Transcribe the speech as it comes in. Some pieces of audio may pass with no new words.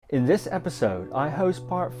In this episode, I host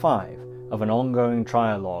part 5 of an ongoing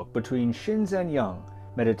trialogue between Shinzen Young,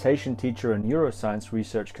 meditation teacher and neuroscience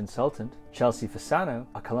research consultant, Chelsea Fasano,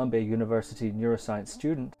 a Columbia University neuroscience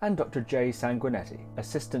student, and Dr. Jay Sanguinetti,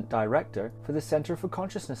 assistant director for the Center for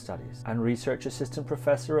Consciousness Studies and research assistant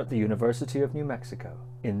professor at the University of New Mexico.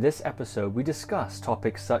 In this episode, we discuss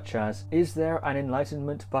topics such as, is there an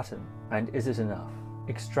enlightenment button, and is it enough?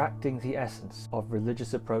 Extracting the essence of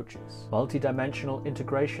religious approaches, multidimensional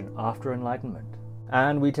integration after enlightenment,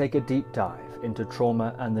 and we take a deep dive into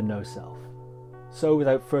trauma and the no-self. So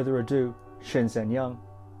without further ado, Shinzen Young,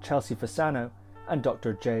 Chelsea Fasano, and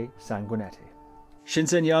Dr. Jay Sanguinetti.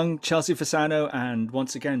 Shinzen Young, Chelsea Fasano, and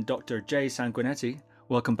once again, Dr. Jay Sanguinetti,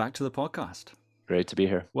 welcome back to the podcast. Great to be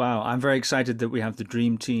here. Wow, I'm very excited that we have the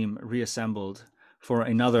dream team reassembled for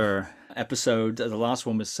another episode. The last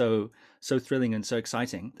one was so thrilling and so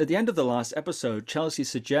exciting. At the end of the last episode, Chelsea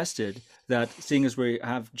suggested that, seeing as we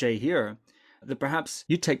have Jay here, that perhaps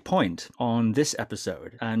you take point on this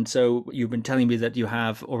episode. And so you've been telling me that you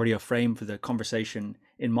have already a frame for the conversation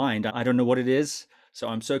in mind. I don't know what it is, so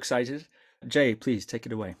I'm so excited. Jay, please take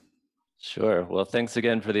it away. Sure. Well, thanks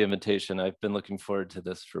again for the invitation. I've been looking forward to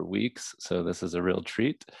this for weeks, so this is a real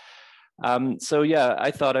treat.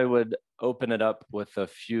 I thought I would open it up with a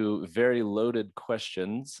few very loaded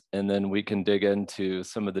questions, and then we can dig into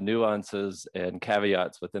some of the nuances and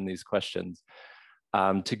caveats within these questions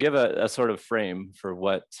to give a sort of frame for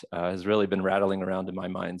what has really been rattling around in my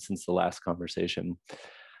mind since the last conversation.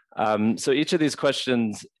 So each of these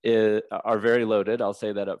questions are very loaded, I'll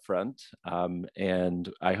say that up front,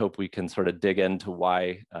 and I hope we can sort of dig into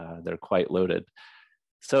why they're quite loaded.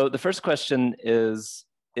 So the first question is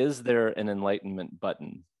there an enlightenment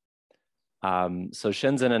button? So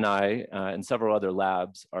Shinzen and I and several other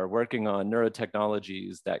labs are working on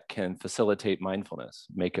neurotechnologies that can facilitate mindfulness,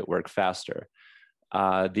 make it work faster.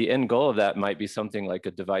 The end goal of that might be something like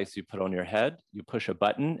a device you put on your head, you push a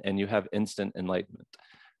button and you have instant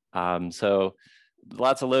enlightenment. So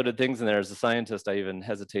lots of loaded things in there. As a scientist, I even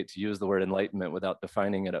hesitate to use the word enlightenment without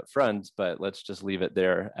defining it up front, but let's just leave it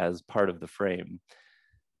there as part of the frame.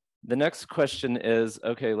 The next question is,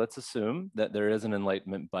 okay, let's assume that there is an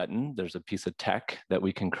enlightenment button. There's a piece of tech that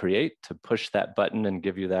we can create to push that button and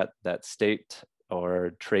give you that state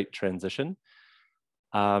or trait transition.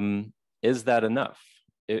 Is that enough?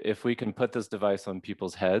 If we can put this device on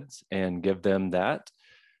people's heads and give them that,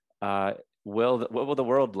 what will the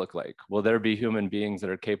world look like? Will there be human beings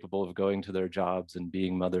that are capable of going to their jobs and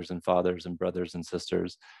being mothers and fathers and brothers and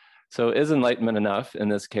sisters? So is enlightenment enough in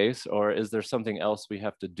this case, or is there something else we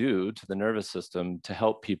have to do to the nervous system to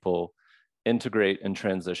help people integrate and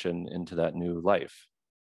transition into that new life?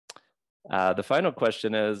 The final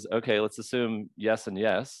question is, okay, let's assume yes and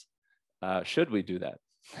yes. Should we do that?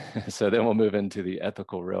 So then we'll move into the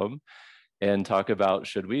ethical realm and talk about,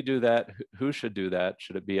 should we do that? Who should do that?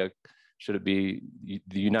 Should it be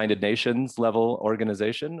the United Nations level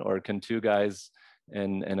organization, or can two guys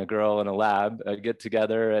and a girl in a lab get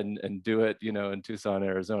together and do it, in Tucson,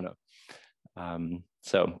 Arizona?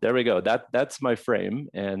 So there we go. That's my frame.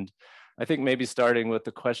 And I think maybe starting with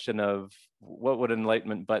the question of what would an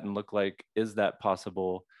enlightenment button look like? Is that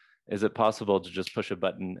possible? Is it possible to just push a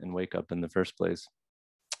button and wake up in the first place?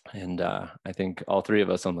 And I think all four of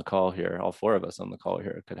us on the call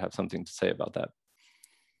here could have something to say about that.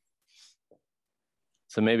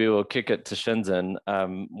 So maybe we'll kick it to Shinzen.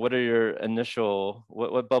 What are your initial,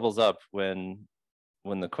 what bubbles up when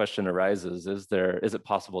the question arises? Is it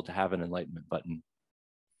possible to have an enlightenment button?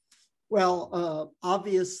 Well,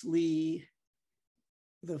 obviously,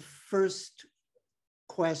 the first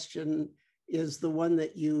question is the one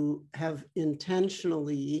that you have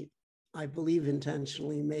intentionally, I believe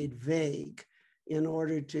intentionally, made vague in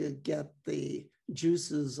order to get the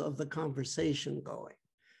juices of the conversation going,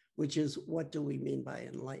 which is, what do we mean by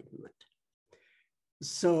enlightenment?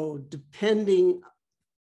 So depending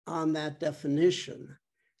on that definition,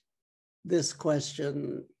 this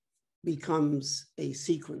question becomes a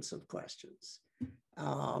sequence of questions,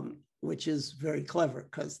 which is very clever,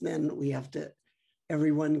 because then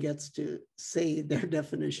everyone gets to say their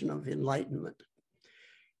definition of enlightenment.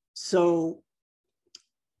 So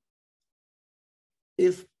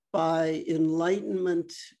if by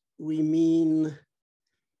enlightenment we mean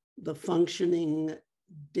the functioning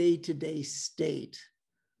day-to-day state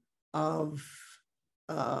of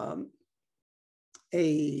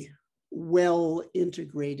a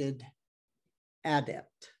well-integrated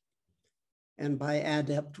adept, and by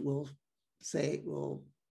adept we'll say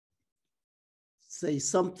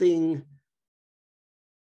something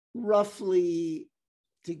roughly,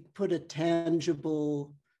 to put a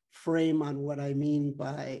tangible frame on what I mean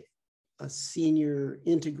by a senior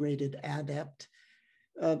integrated adept.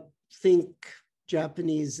 Think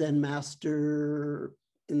Japanese Zen master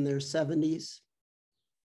in their 70s,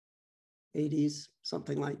 80s,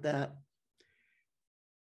 something like that.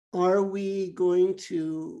 Are we going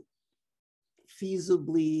to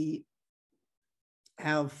feasibly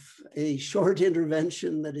have a short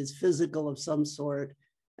intervention that is physical of some sort,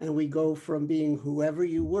 and we go from being whoever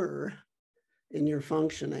you were in your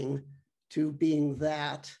functioning to being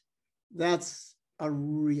that? That's a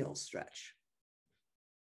real stretch.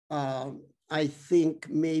 I think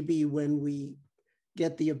maybe when we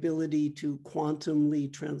get the ability to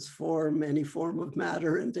quantumly transform any form of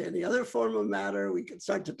matter into any other form of matter, we can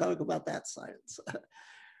start to talk about that science.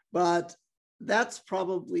 But that's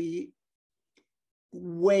probably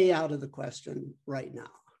way out of the question right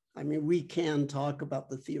now. I mean, we can talk about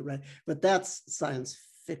the theory, but that's science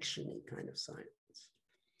fiction-y kind of science.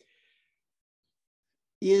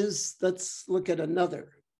 Let's look at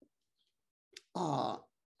another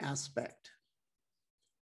aspect.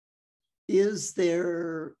 Is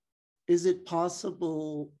it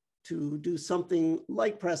possible to do something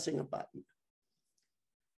like pressing a button?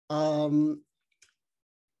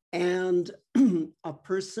 And a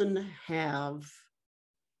person have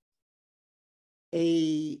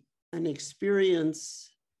an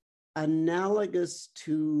experience analogous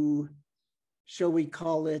to, shall we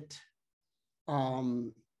call it,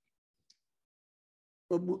 I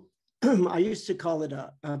used to call it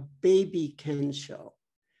a baby kensho.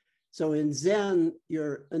 So in Zen,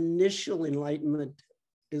 your initial enlightenment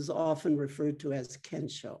is often referred to as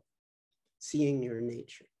kensho, seeing your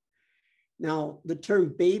nature. Now, the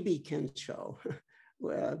term baby kensho,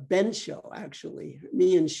 bensho, actually,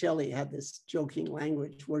 me and Shelley had this joking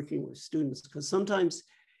language working with students, because sometimes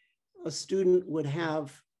a student would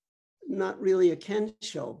have not really a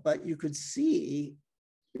kensho, but you could see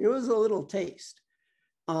it was a little taste.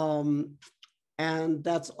 And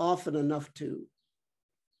that's often enough to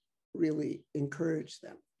really encourage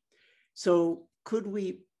them. So could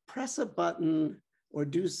we press a button or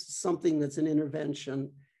do something that's an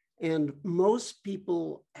intervention? And most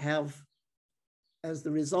people have, as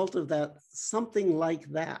the result of that, something like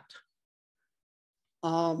that.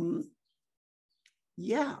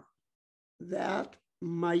 Yeah, that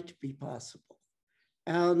might be possible.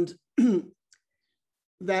 And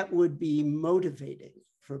that would be motivating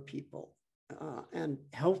for people and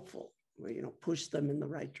helpful, push them in the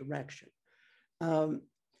right direction.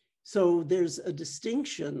 So there's a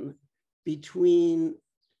distinction between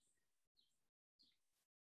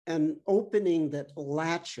an opening that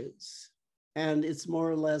latches, and it's more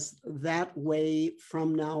or less that way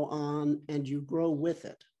from now on, and you grow with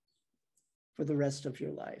it for the rest of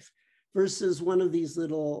your life, versus one of these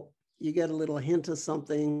little, you get a little hint of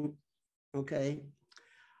something, okay?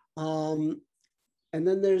 And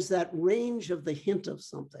then there's that range of the hint of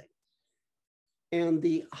something. And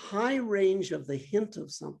the high range of the hint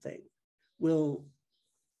of something will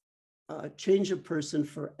change a person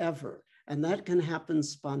forever. And that can happen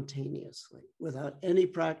spontaneously, without any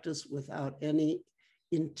practice, without any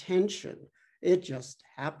intention. It just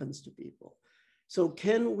happens to people. So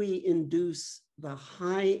can we induce the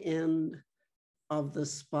high end of the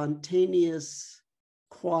spontaneous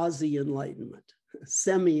quasi-enlightenment,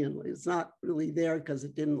 semi-enlightenment? It's not really there because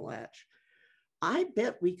it didn't latch. I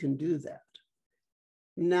bet we can do that.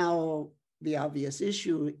 Now, the obvious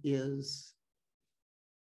issue is,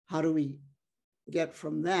 how do we get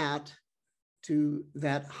from that to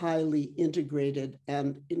that highly integrated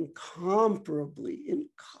and incomparably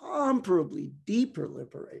deeper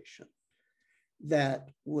liberation that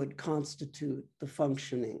would constitute the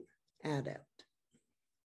functioning adept?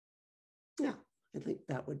 Yeah, I think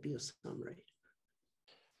that would be a summary.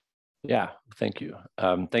 Yeah, thank you.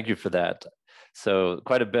 Thank you for that. So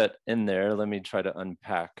quite a bit in there. Let me try to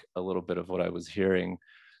unpack a little bit of what I was hearing.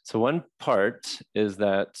 So one part is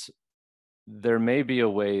that there may be a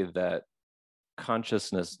way that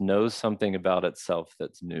consciousness knows something about itself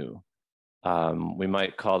that's new. We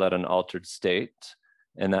might call that an altered state,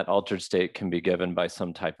 and that altered state can be given by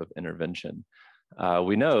some type of intervention.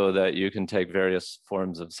 We know that you can take various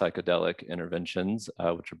forms of psychedelic interventions,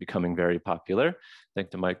 which are becoming very popular.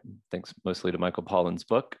 Thanks mostly to Michael Pollan's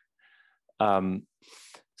book.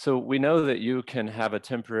 So we know that you can have a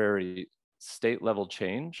temporary state level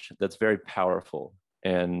change that's very powerful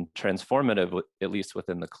and transformative, at least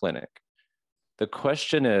within the clinic. The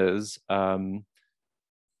question is, how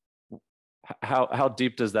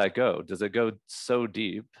deep does that go? Does it go so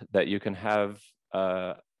deep that you can have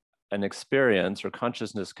an experience, or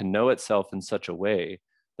consciousness can know itself in such a way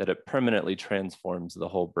that it permanently transforms the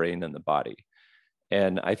whole brain and the body.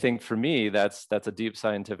 And I think for me, that's a deep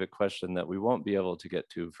scientific question that we won't be able to get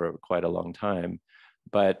to for quite a long time.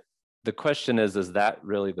 But the question is that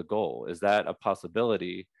really the goal? Is that a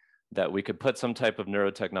possibility that we could put some type of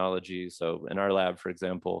neurotechnology? So in our lab, for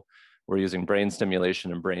example, we're using brain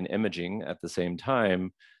stimulation and brain imaging at the same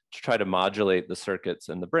time to try to modulate the circuits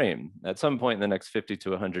in the brain. At some point in the next 50 to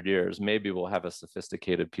 100 years, maybe we'll have a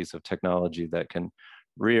sophisticated piece of technology that can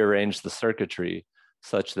rearrange the circuitry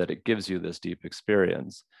such that it gives you this deep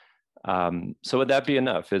experience. So would that be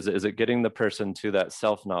enough? Is it getting the person to that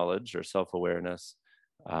self-knowledge or self-awareness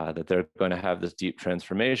that they're going to have this deep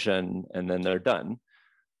transformation and then they're done?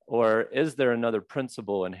 Or is there another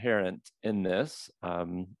principle inherent in this,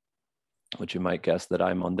 which you might guess that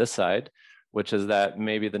I'm on this side, which is that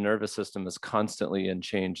maybe the nervous system is constantly in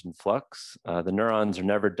change and flux. The neurons are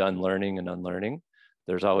never done learning and unlearning.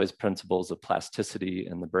 There's always principles of plasticity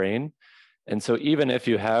in the brain. And so even if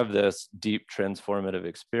you have this deep transformative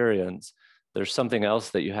experience, there's something else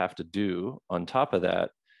that you have to do on top of that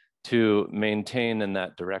to maintain in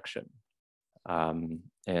that direction.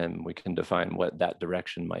 And we can define what that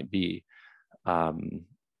direction might be.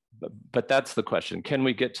 But that's the question. Can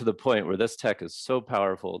we get to the point where this tech is so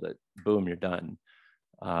powerful that boom, you're done?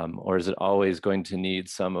 Or is it always going to need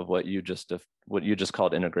some of what you just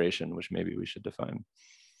called integration, which maybe we should define?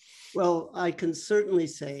 Well, I can certainly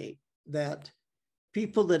say that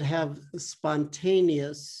people that have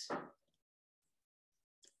spontaneous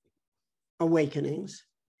awakenings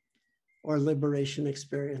or liberation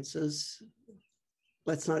experiences,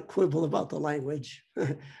 let's not quibble about the language,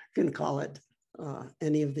 can call it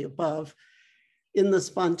any of the above. In the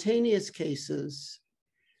spontaneous cases,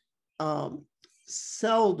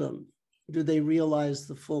 seldom do they realize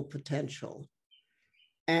the full potential.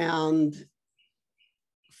 And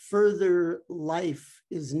further life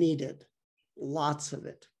is needed, lots of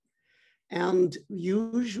it. And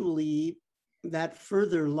usually that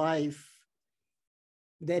further life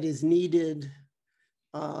that is needed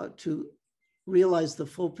to realize the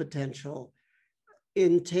full potential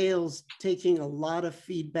entails taking a lot of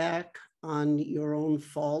feedback on your own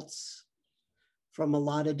faults from a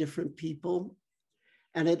lot of different people.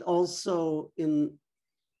 And it also, in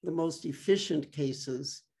the most efficient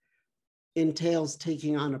cases, entails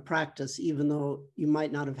taking on a practice, even though you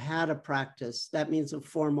might not have had a practice. That means a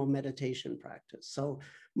formal meditation practice. So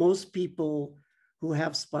most people who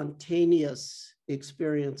have spontaneous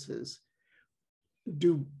experiences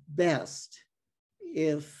do best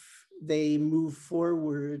if they move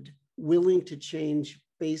forward willing to change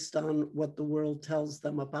based on what the world tells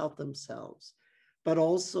them about themselves, but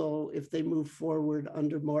also if they move forward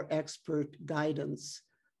under more expert guidance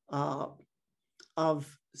of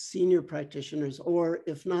senior practitioners, or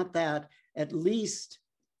if not that, at least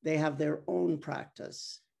they have their own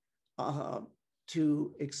practice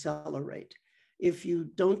to accelerate. If you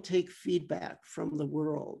don't take feedback from the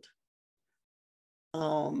world,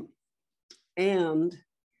 you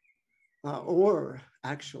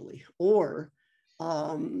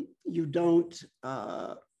don't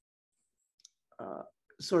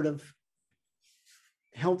sort of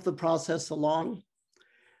help the process along,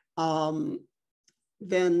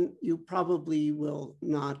 then you probably will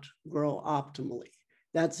not grow optimally.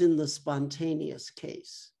 That's in the spontaneous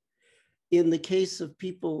case. In the case of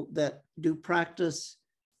people that do practice,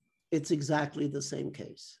 it's exactly the same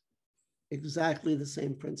case. Exactly the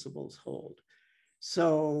same principles hold.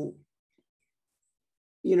 So,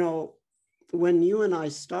 you know, when you and I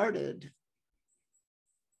started,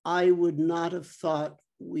 I would not have thought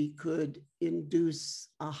we could induce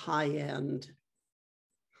a high-end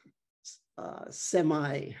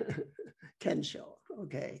semi-kensho,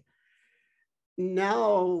 okay?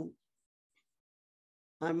 Now,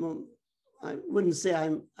 I wouldn't say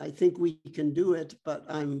I think we can do it, but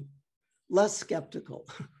I'm less skeptical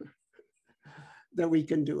that we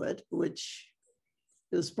can do it, which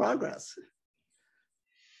is progress.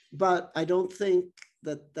 But I don't think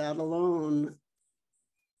that that alone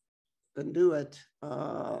can do it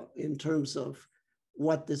in terms of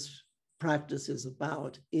what this practice is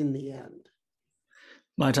about in the end.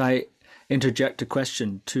 Might I interject a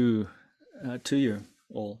question to you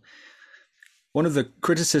all? One of the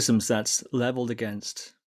criticisms that's leveled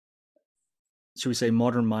against, should we say,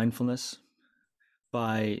 modern mindfulness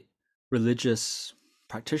by religious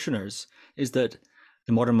practitioners is that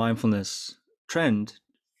the modern mindfulness trend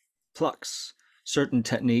plucks certain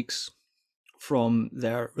techniques from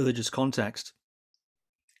their religious context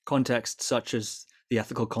such as the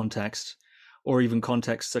ethical context, or even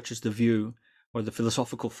contexts such as the view or the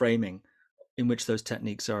philosophical framing in which those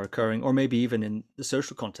techniques are occurring, or maybe even in the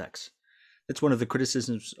social context. That's one of the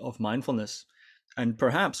criticisms of mindfulness, and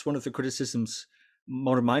perhaps one of the criticisms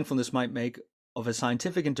modern mindfulness might make of a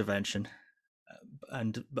scientific intervention,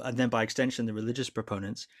 and then by extension the religious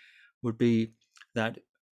proponents, would be that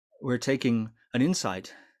we're taking an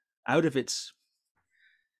insight out of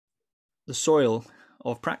the soil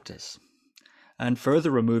of practice and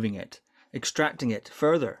further removing it, extracting it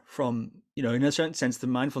further from, in a certain sense, the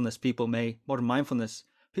modern mindfulness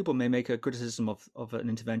people may make a criticism of an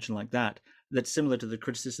intervention like that that's similar to the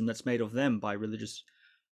criticism that's made of them by religious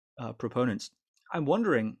proponents. I'm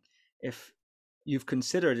wondering if you've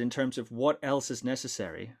considered, in terms of what else is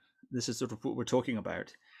necessary, this is sort of what we're talking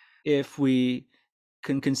about, if we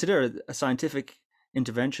can consider a scientific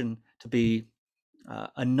intervention to be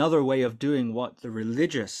another way of doing what the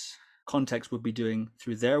religious context would be doing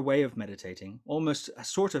through their way of meditating, almost a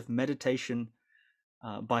sort of meditation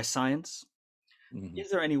by science. Mm-hmm. Is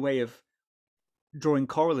there any way of drawing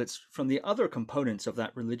correlates from the other components of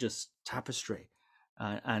that religious tapestry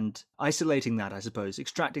and isolating that, I suppose,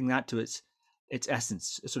 extracting that to its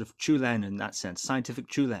essence, a sort of Chulen in that sense, scientific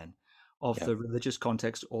Chulen of the religious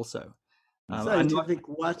context also? Scientific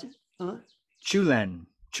what? Chulen,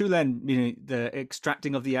 meaning the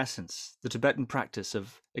extracting of the essence, the Tibetan practice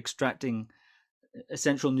of extracting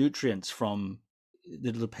essential nutrients from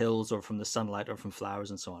the little pills or from the sunlight or from flowers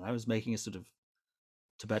and so on. I was making a sort of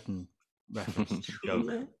Tibetan reference.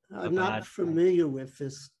 I'm not familiar with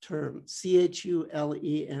this term.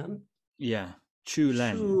 Chulen? Yeah,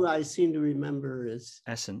 Chulen. Chu, I seem to remember, is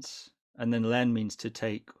essence. And then Len means to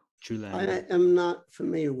take. Chulen. I am not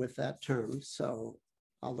familiar with that term, so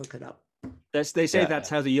I'll look it up. They say that's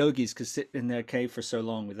how the yogis could sit in their cave for so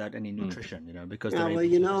long without any nutrition, because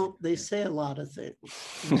they say a lot of things.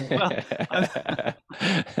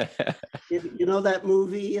 You know that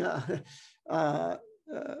movie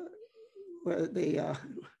where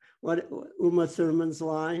what Uma Thurman's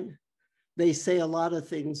line? They say a lot of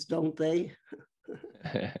things, don't they?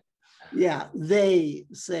 Yeah, they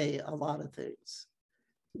say a lot of things.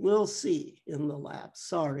 We'll see in the lab.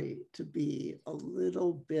 Sorry to be a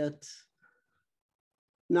little bit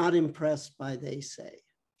not impressed by they say,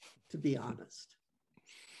 to be honest.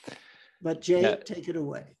 But Jay, take it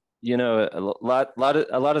away. A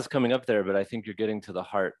lot is coming up there, but I think you're getting to the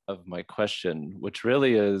heart of my question, which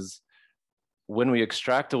really is, when we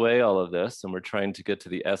extract away all of this and we're trying to get to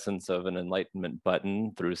the essence of an enlightenment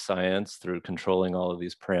button through science, through controlling all of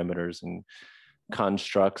these parameters and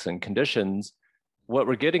constructs and conditions, what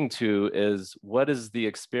we're getting to is, what is the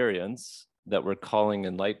experience that we're calling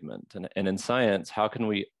enlightenment? And in science, how can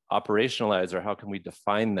we operationalize, or how can we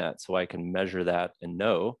define that so I can measure that and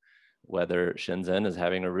know whether Shinzen is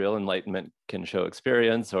having a real enlightenment Kensho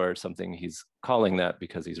experience, or something he's calling that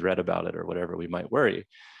because he's read about it, or whatever we might worry.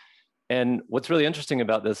 And what's really interesting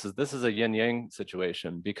about this is a yin-yang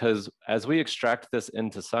situation, because as we extract this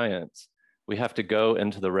into science, we have to go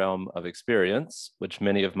into the realm of experience, which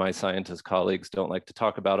many of my scientist colleagues don't like to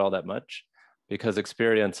talk about all that much, because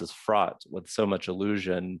experience is fraught with so much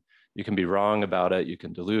illusion. You can be wrong about it. You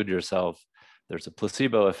can delude yourself. There's a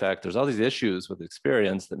placebo effect. There's all these issues with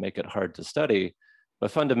experience that make it hard to study.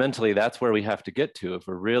 But fundamentally, that's where we have to get to if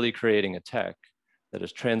we're really creating a tech that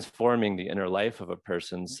is transforming the inner life of a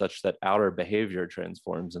person such that outer behavior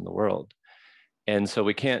transforms in the world. And so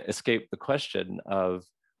we can't escape the question of,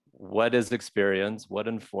 what is experience? What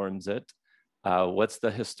informs it? What's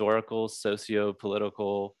the historical,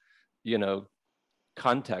 socio-political,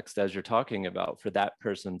 context, as you're talking about, for that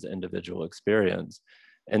person's individual experience?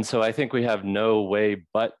 And so I think we have no way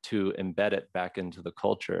but to embed it back into the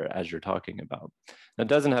culture, as you're talking about. It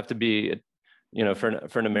doesn't have to be,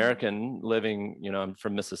 for an American living, I'm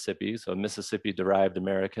from Mississippi, so a Mississippi-derived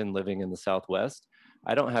American living in the Southwest.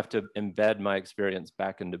 I don't have to embed my experience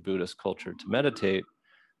back into Buddhist culture to meditate.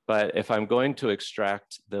 But if I'm going to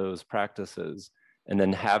extract those practices and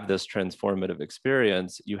then have this transformative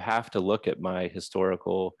experience, you have to look at my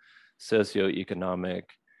historical, socioeconomic,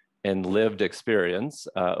 and lived experience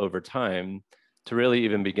over time to really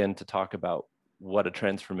even begin to talk about what a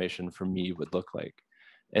transformation for me would look like.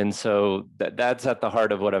 And so that's at the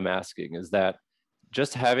heart of what I'm asking, is that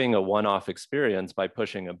just having a one-off experience by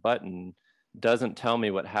pushing a button doesn't tell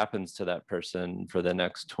me what happens to that person for the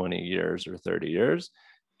next 20 years or 30 years.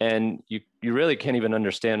 And you really can't even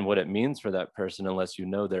understand what it means for that person unless you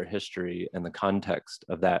know their history and the context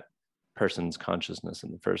of that person's consciousness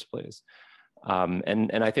in the first place.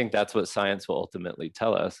 And I think that's what science will ultimately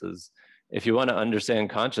tell us, is if you want to understand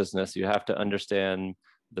consciousness, you have to understand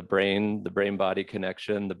the brain-body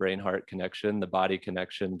connection, the brain-heart connection, the body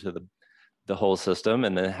connection to the whole system,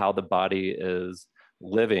 and then how the body is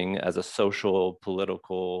living as a social,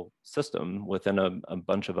 political system within a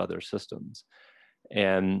bunch of other systems.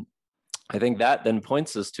 And I think that then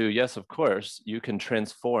points us to, yes, of course, you can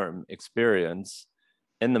transform experience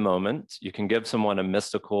in the moment. You can give someone a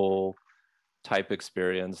mystical type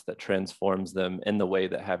experience that transforms them in the way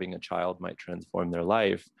that having a child might transform their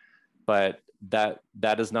life. But that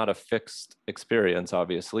is not a fixed experience,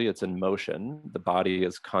 obviously. It's in motion. The body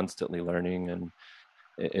is constantly learning, and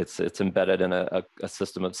it's embedded in a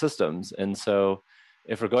system of systems. And so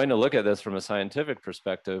if we're going to look at this from a scientific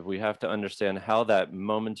perspective, we have to understand how that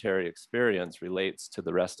momentary experience relates to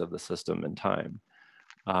the rest of the system in time.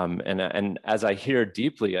 And as I hear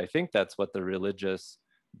deeply, I think that's what the religious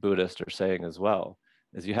Buddhists are saying as well,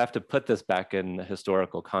 is you have to put this back in the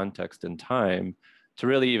historical context in time to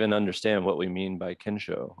really even understand what we mean by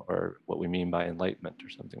Kensho, or what we mean by enlightenment, or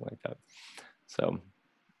something like that. So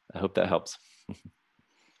I hope that helps.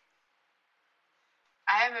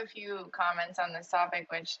 I have a few comments on this topic,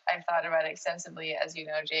 which I've thought about extensively, as you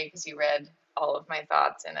know, Jay, because you read all of my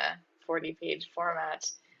thoughts in a 40-page format.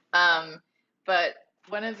 But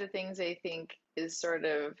one of the things I think is sort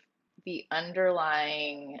of the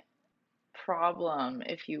underlying problem,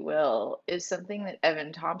 if you will, is something that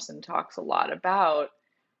Evan Thompson talks a lot about,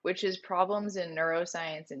 which is problems in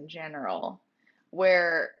neuroscience in general,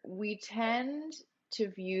 where we tend to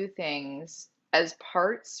view things as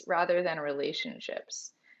parts rather than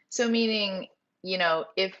relationships. So meaning, you know,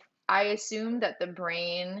 if I assume that the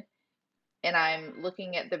brain, and I'm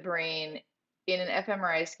looking at the brain in an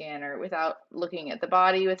fMRI scanner without looking at the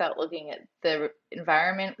body, without looking at the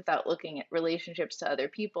environment, without looking at relationships to other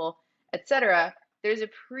people, etc., there's a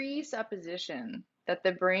presupposition that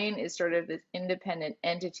the brain is sort of this independent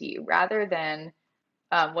entity, rather than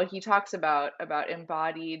what he talks about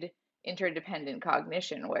embodied interdependent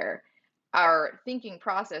cognition, where our thinking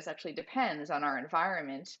process actually depends on our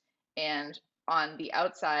environment and on the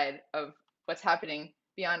outside of what's happening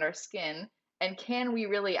beyond our skin. And can we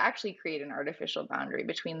really actually create an artificial boundary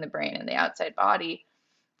between the brain and the outside body?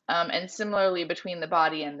 And similarly, between the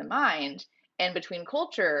body and the mind, and between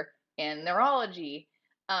culture and neurology,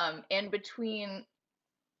 and between,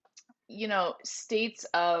 you know, states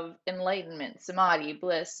of enlightenment, samadhi,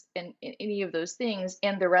 bliss, and any of those things,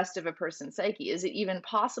 and the rest of a person's psyche. Is it even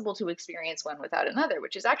possible to experience one without another?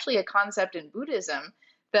 Which is actually a concept in Buddhism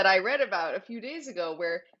that I read about a few days ago,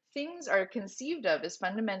 where things are conceived of as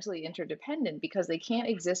fundamentally interdependent because they can't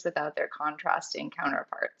exist without their contrasting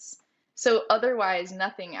counterparts. So otherwise,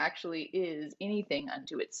 nothing actually is anything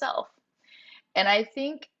unto itself. And I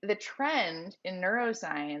think the trend in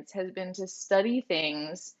neuroscience has been to study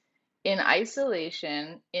things in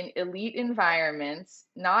isolation, in elite environments,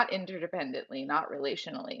 not interdependently, not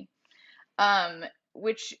relationally,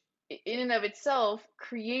 which in and of itself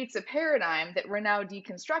creates a paradigm that we're now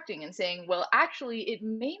deconstructing and saying, well, actually, it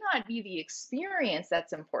may not be the experience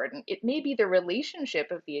that's important. It may be the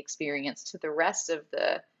relationship of the experience to the rest of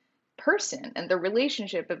the person, and the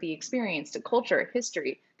relationship of the experience to culture,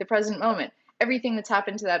 history, the present moment, everything that's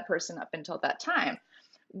happened to that person up until that time,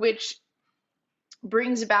 which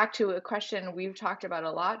brings back to a question we've talked about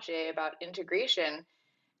a lot, Jay, about integration.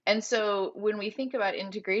 And so when we think about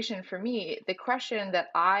integration, for me, the question that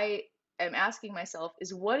I am asking myself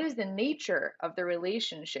is, what is the nature of the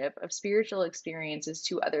relationship of spiritual experiences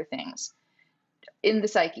to other things in the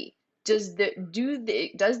psyche? Does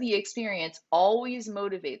the experience always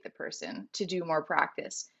motivate the person to do more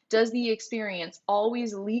practice? Does the experience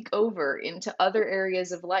always leak over into other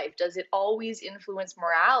areas of life? Does it always influence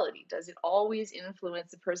morality? Does it always influence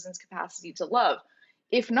the person's capacity to love?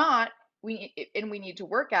 If not, we need to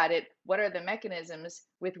work at it, what are the mechanisms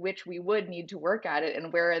with which we would need to work at it,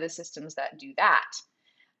 and where are the systems that do that?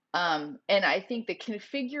 And I think the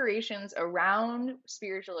configurations around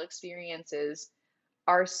spiritual experiences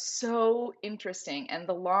are so interesting. And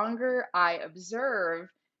the longer I observe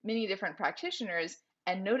many different practitioners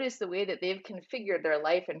and notice the way that they've configured their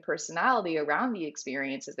life and personality around the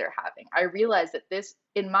experiences they're having, I realize that this,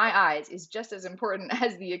 in my eyes, is just as important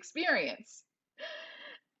as the experience.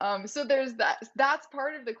 So there's that's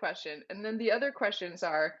part of the question. And then the other questions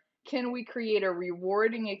are, can we create a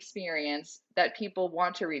rewarding experience that people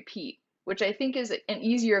want to repeat? Which I think is an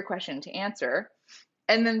easier question to answer.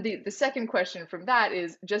 And then the second question from that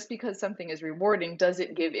is, just because something is rewarding, does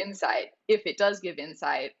it give insight? If it does give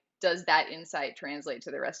insight, does that insight translate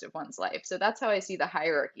to the rest of one's life? So that's how I see the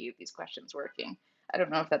hierarchy of these questions working. I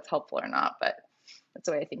don't know if that's helpful or not, but that's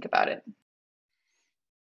the way I think about it.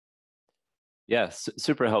 Yes,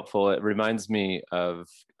 super helpful. It reminds me of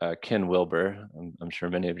Ken Wilber. I'm sure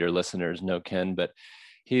many of your listeners know Ken, but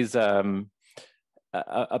He's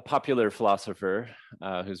a popular philosopher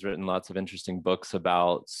who's written lots of interesting books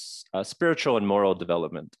about spiritual and moral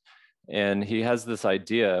development. And he has this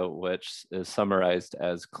idea, which is summarized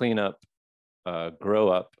as clean up, grow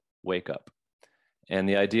up, wake up. And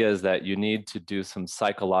the idea is that you need to do some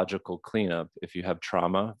psychological cleanup if you have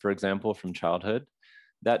trauma, for example, from childhood.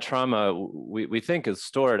 That trauma, we think, is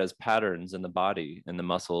stored as patterns in the body, in the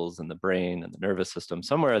muscles, and the brain, and the nervous system.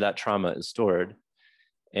 Somewhere that trauma is stored.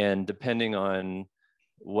 And depending on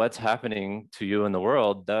what's happening to you in the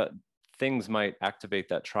world, that things might activate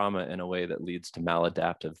that trauma in a way that leads to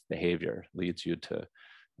maladaptive behavior, leads you to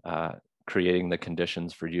creating the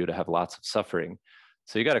conditions for you to have lots of suffering.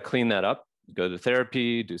 So you got to clean that up, go to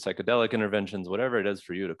therapy, do psychedelic interventions, whatever it is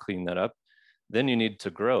for you to clean that up. Then you need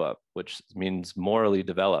to grow up, which means morally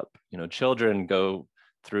develop. You know, children go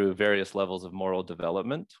through various levels of moral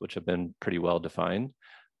development, which have been pretty well defined.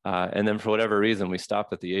 And then for whatever reason, we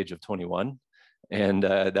stopped at the age of 21, and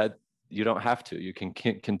that you don't have to. You can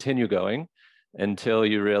continue going until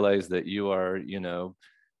you realize that you are, you know,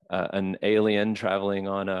 an alien traveling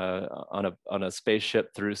on a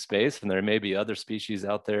spaceship through space, and there may be other species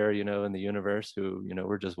out there, you know, in the universe who, you know,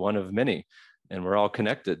 we're just one of many, and we're all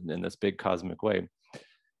connected in this big cosmic way.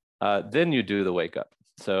 Then you do the wake up.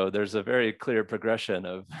 So there's a very clear progression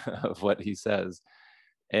of what he says.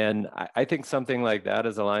 And I think something like that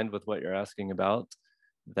is aligned with what you're asking about,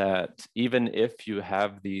 that even if you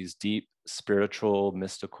have these deep spiritual,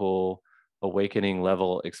 mystical, awakening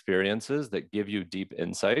level experiences that give you deep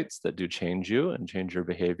insights that do change you and change your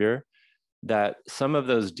behavior, that some of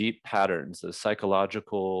those deep patterns, the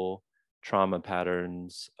psychological trauma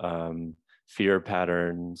patterns, fear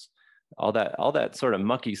patterns, all that sort of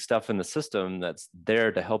mucky stuff in the system that's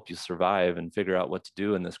there to help you survive and figure out what to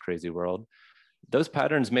do in this crazy world, those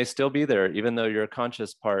patterns may still be there, even though your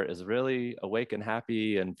conscious part is really awake and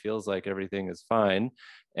happy and feels like everything is fine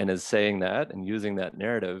and is saying that and using that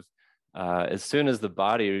narrative. As soon as the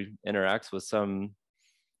body interacts with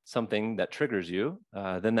something that triggers you,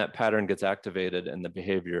 then that pattern gets activated and the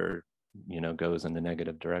behavior, you know, goes in the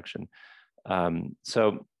negative direction.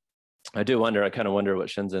 So I kind of wonder what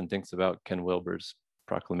Shinzen thinks about Ken Wilber's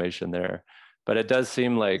proclamation there. But it does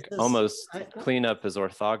seem like almost cleanup is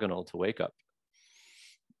orthogonal to wake up.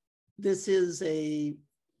 This is a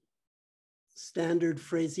standard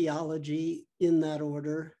phraseology in that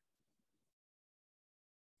order.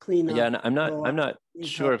 Clean up. Yeah, and I'm not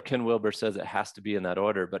sure if Ken Wilber says it has to be in that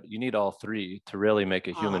order, but you need all three to really make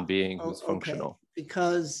a human being who's functional.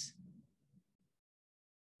 Because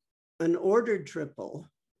an ordered triple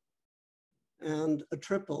and a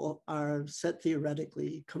triple are set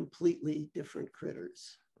theoretically completely different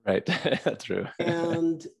critters. Right, that's true.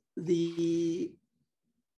 And the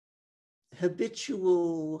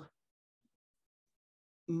habitual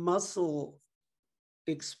muscle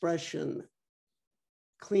expression,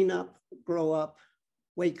 clean up, grow up,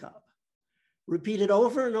 wake up, repeated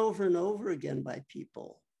over and over and over again by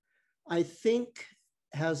people, I think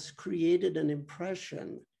has created an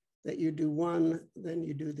impression that you do one, then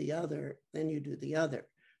you do the other, then you do the other.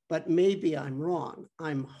 But maybe I'm wrong.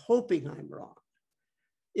 I'm hoping I'm wrong.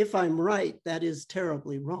 If I'm right, that is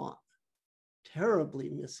terribly wrong, terribly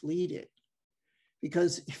misleading.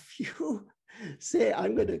 Because if you say,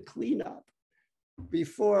 I'm going to clean up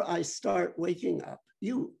before I start waking up,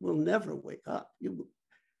 you will never wake up.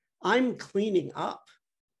 I'm cleaning up.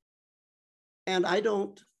 And I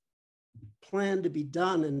don't plan to be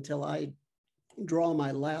done until I draw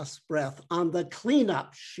my last breath on the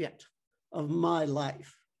cleanup shit of my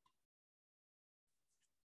life.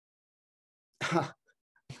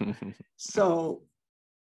 So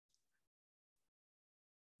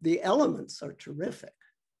the elements are terrific.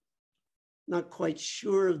 Not quite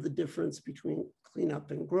sure of the difference between clean up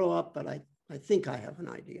and grow up, but I think I have an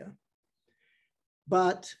idea.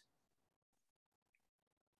 But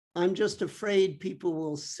I'm just afraid people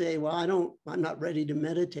will say, well, I'm not ready to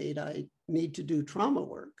meditate. I need to do trauma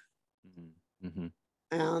work. Mm-hmm. Mm-hmm.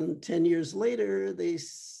 And 10 years later, they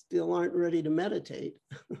still aren't ready to meditate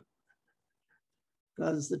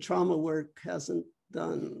because the trauma work hasn't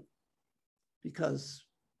done, because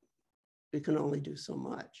it can only do so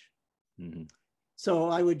much. Mm-hmm. So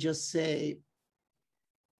I would just say,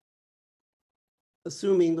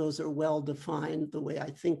 assuming those are well defined the way I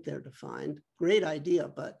think they're defined, great idea,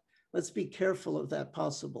 but let's be careful of that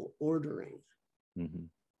possible ordering. Mm-hmm.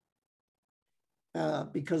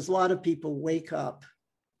 Because a lot of people wake up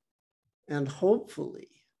and hopefully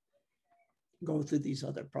go through these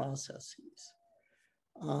other processes.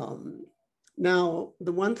 Now,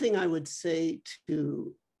 the one thing I would say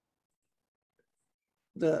to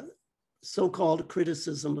the so-called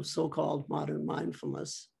criticism of so-called modern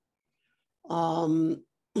mindfulness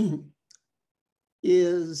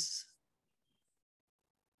is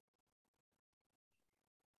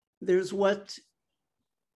there's what,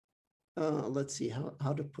 let's see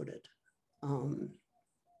how to put it.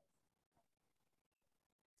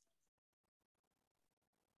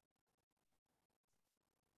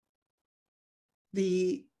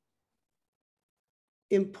 The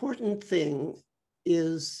important thing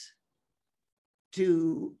is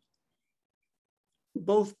to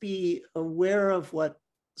both be aware of what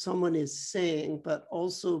someone is saying, but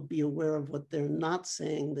also be aware of what they're not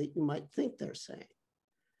saying that you might think they're saying.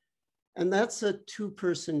 And that's a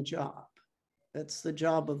two-person job. It's the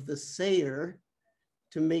job of the sayer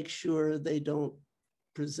to make sure they don't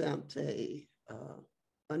present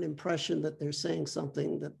an impression that they're saying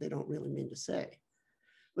something that they don't really mean to say.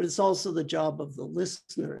 But it's also the job of the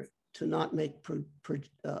listener to not make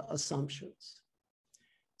assumptions.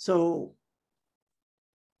 So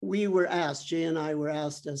we were asked, Jay and I were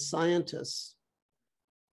asked as scientists,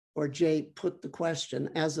 or Jay put the question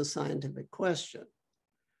as a scientific question.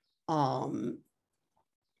 You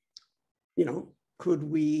know, could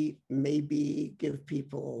we maybe give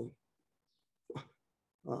people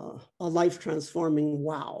a life-transforming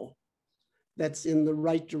wow that's in the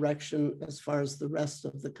right direction as far as the rest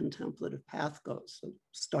of the contemplative path goes, and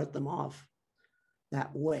start them off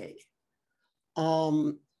that way?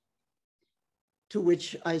 To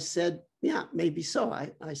which I said, yeah, maybe so.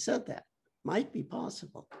 I said that might be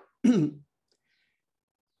possible.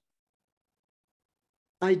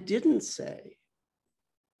 I didn't say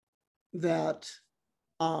that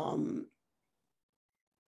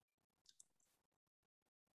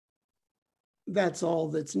that's all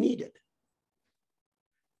that's needed.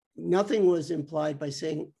 Nothing was implied by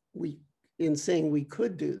saying we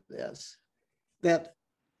could do this, that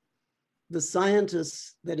the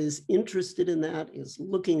scientist that is interested in that, is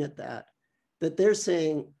looking at that they're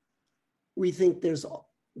saying, we think this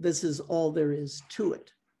is all there is to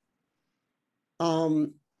it.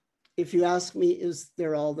 If you ask me, is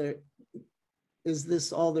this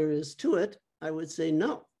all there is to it? I would say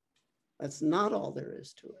no, that's not all there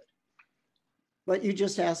is to it. But you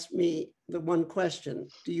just asked me the one question,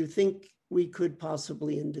 do you think we could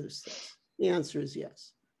possibly induce this? The answer is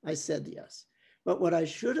yes. I said yes. But what I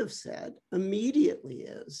should have said immediately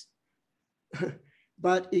is,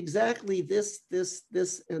 but exactly this,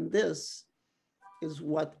 and this is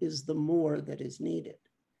what is the more that is needed.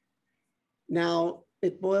 Now,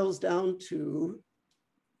 it boils down to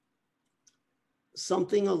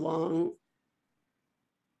something along,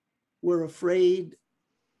 we're afraid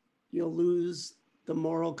you'll lose the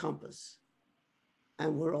moral compass,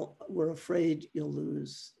 and we're afraid you'll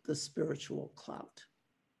lose the spiritual clout.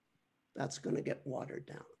 That's going to get watered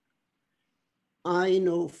down. I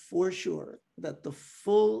know for sure that the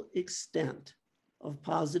full extent of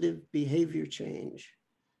positive behavior change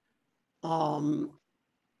and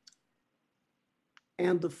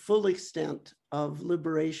the full extent of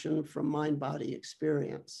liberation from mind-body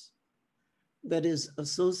experience that is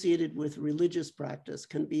associated with religious practice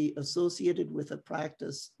can be associated with a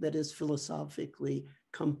practice that is philosophically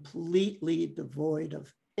completely devoid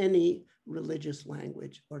of any religious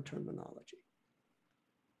language or terminology.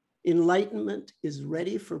 Enlightenment is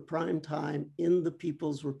ready for prime time in the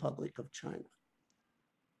People's Republic of China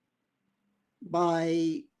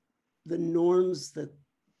by the norms that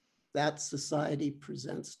that society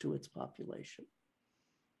presents to its population.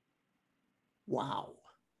 Wow.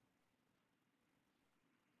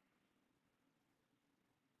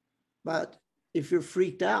 But if you're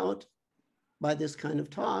freaked out by this kind of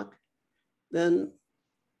talk, then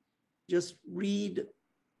just read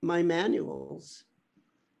my manuals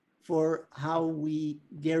for how we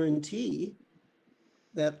guarantee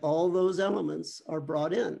that all those elements are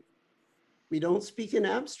brought in. We don't speak in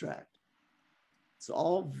abstract. It's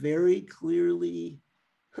all very clearly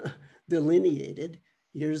delineated.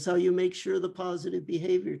 Here's how you make sure the positive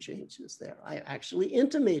behavior change is there. I actually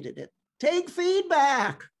intimated it. Take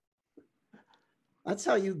feedback. That's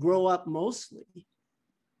how you grow up mostly.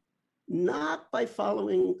 Not by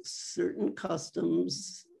following certain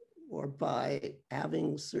customs or by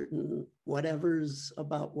having certain whatevers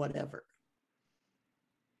about whatever.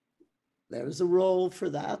 There's a role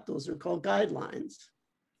for that. Those are called guidelines.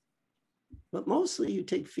 But mostly you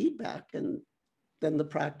take feedback, and then the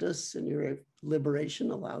practice and your liberation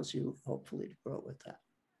allows you hopefully to grow with that.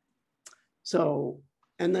 So,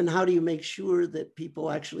 and then how do you make sure that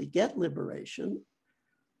people actually get liberation?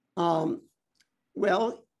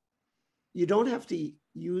 Well, you don't have to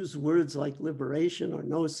use words like liberation or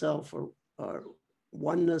no self or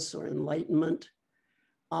oneness or enlightenment,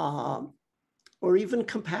 or even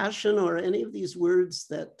compassion, or any of these words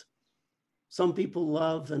that some people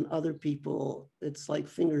love and other people, it's like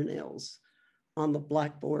fingernails on the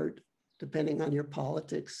blackboard, depending on your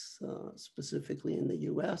politics, specifically in the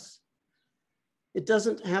US. It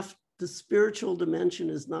doesn't have, the spiritual dimension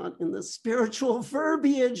is not in the spiritual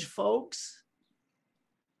verbiage, folks.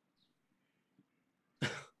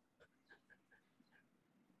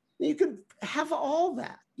 You can have all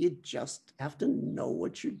that. You just have to know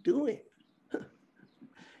what you're doing.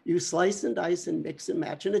 You slice and dice and mix and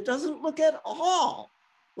match, and it doesn't look at all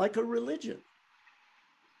like a religion.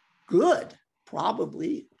 Good,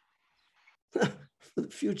 probably, for the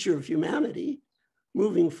future of humanity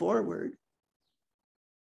moving forward.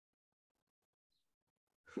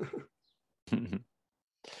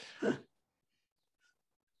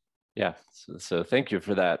 Yeah, so thank you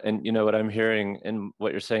for that. And you know what I'm hearing and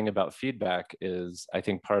what you're saying about feedback is, I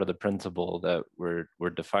think, part of the principle that we're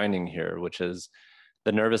defining here, which is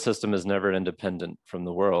the nervous system is never independent from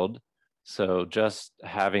the world. So just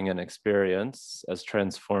having an experience, as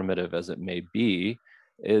transformative as it may be,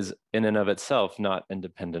 is in and of itself not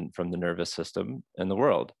independent from the nervous system and the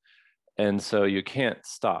world. And so you can't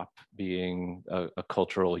stop being a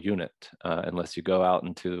cultural unit unless you go out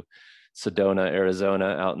into Sedona, Arizona,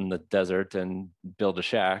 out in the desert and build a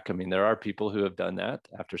shack. I mean, there are people who have done that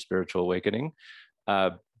after spiritual awakening.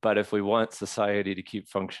 But if we want society to keep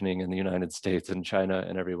functioning in the United States and China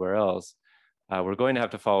and everywhere else, we're going to have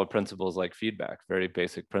to follow principles like feedback, very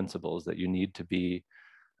basic principles that you need to be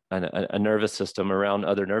a nervous system around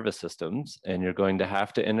other nervous systems. And you're going to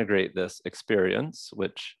have to integrate this experience,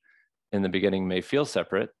 which in the beginning may feel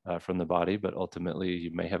separate from the body, but ultimately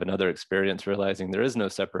you may have another experience realizing there is no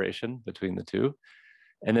separation between the two.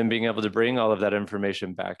 And then being able to bring all of that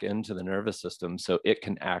information back into the nervous system so it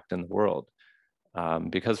can act in the world.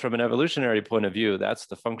 Because from an evolutionary point of view, that's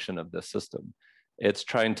the function of this system. It's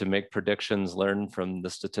trying to make predictions, learn from the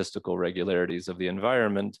statistical regularities of the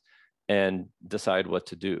environment, and decide what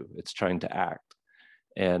to do. It's trying to act.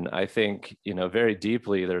 And I think, you know, very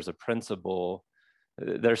deeply, there's a principle.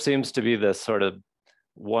 There seems to be this sort of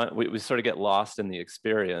one, we sort of get lost in the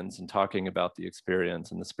experience and talking about the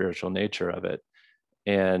experience and the spiritual nature of it.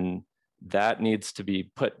 And that needs to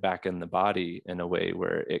be put back in the body in a way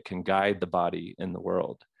where it can guide the body in the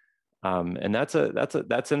world. And that's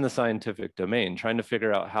in the scientific domain, trying to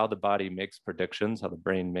figure out how the body makes predictions, how the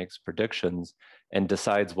brain makes predictions and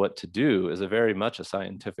decides what to do is a very much a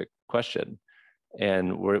scientific question.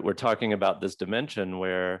 And we're talking about this dimension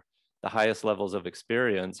where the highest levels of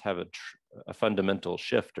experience have a fundamental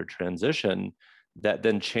shift or transition that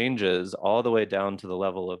then changes all the way down to the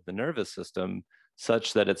level of the nervous system,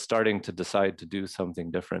 such that it's starting to decide to do something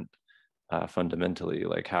different fundamentally,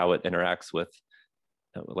 like how it interacts with,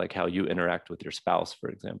 like how you interact with your spouse, for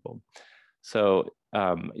example. So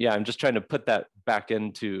yeah, I'm just trying to put that back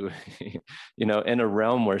into, you know, in a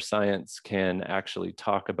realm where science can actually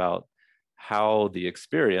talk about how the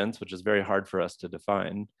experience, which is very hard for us to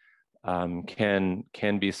define,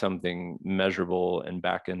 can be something measurable and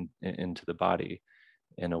back into the body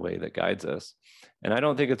in a way that guides us. And I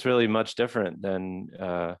don't think it's really much different than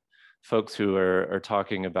folks who are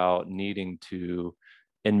talking about needing to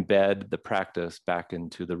embed the practice back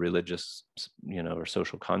into the religious, you know, or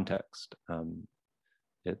social context.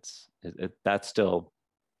 That's still,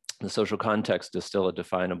 the social context is still a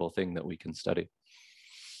definable thing that we can study.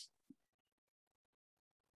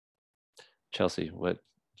 Chelsea, what,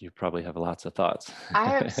 you probably have lots of thoughts. I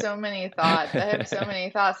have so many thoughts. I have so many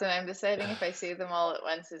thoughts, and I'm deciding if I say them all at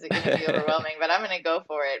once, is it going to be overwhelming? But I'm going to go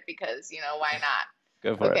for it because, you know, why not?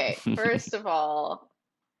 Go for it. Okay, first of all,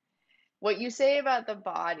 what you say about the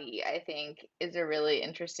body, I think, is a really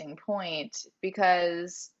interesting point,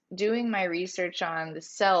 because doing my research on the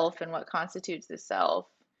self and what constitutes the self,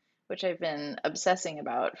 which I've been obsessing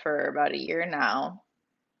about for about a year now,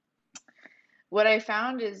 what I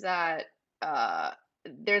found is that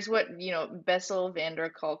there's what, you know, Bessel van der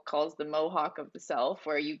Kolk calls the mohawk of the self,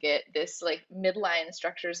 where you get this like midline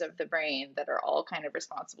structures of the brain that are all kind of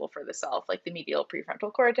responsible for the self, like the medial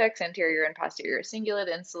prefrontal cortex, anterior and posterior cingulate,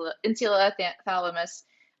 insula thalamus,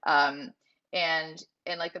 and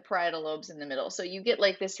like the parietal lobes in the middle. So you get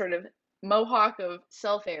like this sort of mohawk of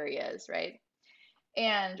self areas, right?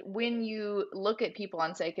 And when you look at people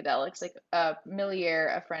on psychedelics, like Millier,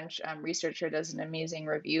 a French researcher, does an amazing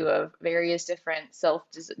review of various different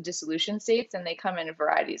self-dissolution states, and they come in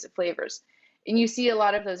varieties of flavors. And you see a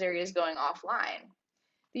lot of those areas going offline.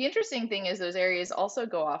 The interesting thing is those areas also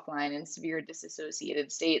go offline in severe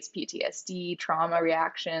disassociated states, PTSD, trauma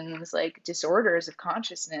reactions, like disorders of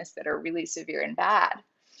consciousness that are really severe and bad.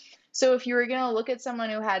 So if you were going to look at someone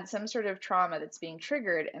who had some sort of trauma that's being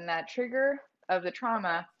triggered, and that trigger of the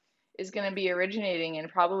trauma is going to be originating in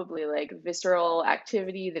probably like visceral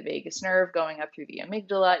activity, the vagus nerve going up through the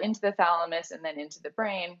amygdala, into the thalamus, and then into the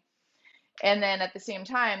brain. And then at the same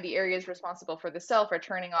time, the areas responsible for the self are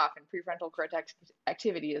turning off and prefrontal cortex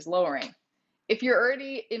activity is lowering. If you're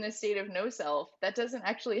already in a state of no self, that doesn't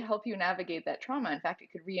actually help you navigate that trauma. In fact,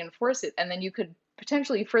 it could reinforce it. And then you could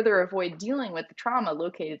potentially further avoid dealing with the trauma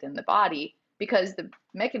located in the body because the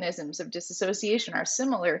mechanisms of disassociation are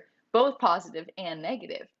similar, both positive and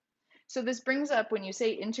negative. So this brings up, when you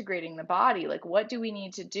say integrating the body, like what do we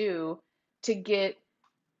need to do to get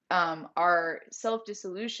our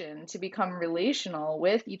self-dissolution to become relational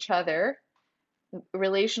with each other,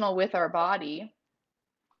 relational with our body.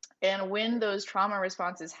 And when those trauma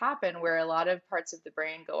responses happen, where a lot of parts of the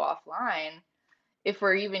brain go offline, if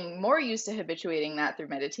we're even more used to habituating that through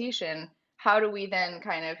meditation, how do we then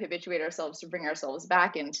kind of habituate ourselves to bring ourselves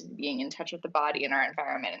back into being in touch with the body and our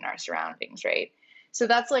environment and our surroundings, right? So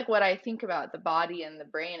that's like what I think about the body and the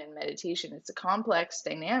brain in meditation. It's a complex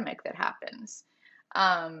dynamic that happens.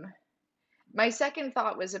 My second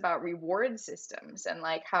thought was about reward systems and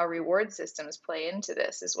like how reward systems play into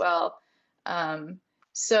this as well.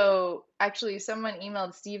 So actually someone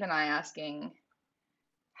emailed Steve and I asking,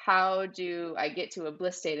 how do I get to a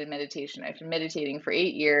bliss state in meditation? I've been meditating for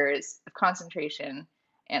 8 years of concentration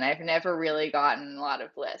and I've never really gotten a lot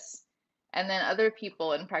of bliss. And then other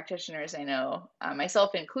people and practitioners I know,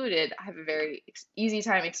 myself included, have a very easy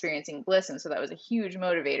time experiencing bliss. And so that was a huge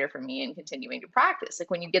motivator for me in continuing to practice. Like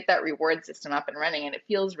when you get that reward system up and running and it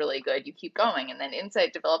feels really good, you keep going. And then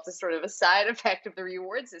insight develops a sort of a side effect of the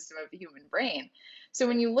reward system of the human brain. So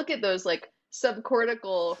when you look at those like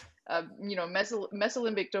subcortical,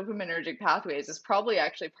 mesolimbic dopaminergic pathways is probably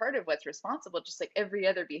actually part of what's responsible, just like every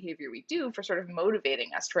other behavior we do, for sort of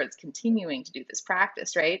motivating us towards continuing to do this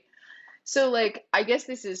practice, right? So like, I guess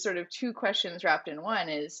this is sort of two questions wrapped in one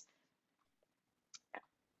is,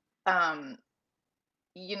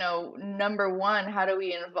 number one, how do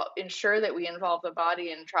we ensure that we involve the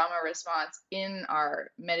body in trauma response in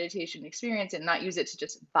our meditation experience and not use it to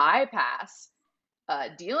just bypass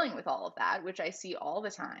dealing with all of that, which I see all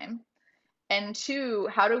the time. And two,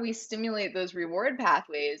 how do we stimulate those reward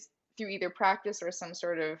pathways through either practice or some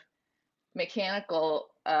sort of mechanical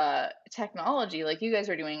technology like you guys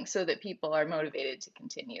are doing so that people are motivated to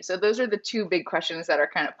continue? So those are the two big questions that are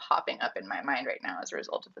kind of popping up in my mind right now as a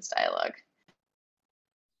result of this dialogue.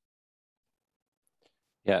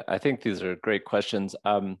 Yeah, I think these are great questions.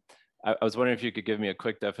 I was wondering if you could give me a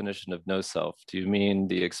quick definition of no self. Do you mean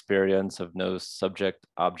the experience of no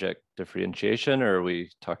subject-object differentiation, or are we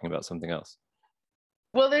talking about something else?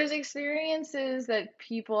 Well, there's experiences that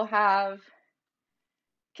people have.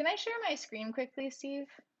 Can I share my screen quickly, Steve?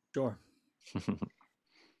 Sure.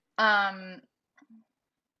 You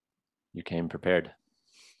came prepared.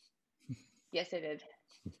 Yes, I did.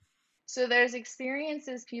 So there's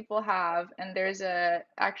experiences people have, and there's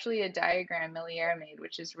actually a diagram Milliere made,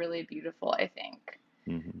 which is really beautiful, I think.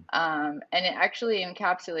 Mm-hmm. And it actually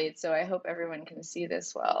encapsulates, so I hope everyone can see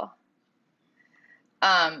this well.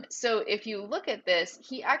 So if you look at this,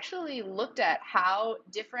 he actually looked at how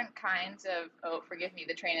different kinds of, oh, forgive me,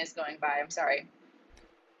 the train is going by, I'm sorry.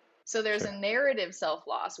 So there's a narrative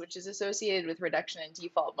self-loss, which is associated with reduction in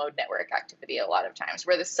default mode network activity a lot of times,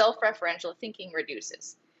 where the self-referential thinking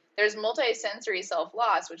reduces. There's multisensory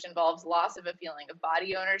self-loss, which involves loss of a feeling of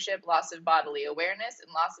body ownership, loss of bodily awareness,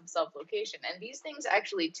 and loss of self-location. And these things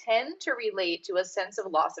actually tend to relate to a sense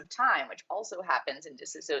of loss of time, which also happens in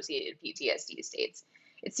disassociated PTSD states.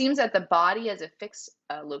 It seems that the body as a fixed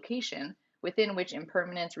location within which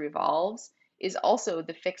impermanence revolves is also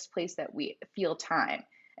the fixed place that we feel time.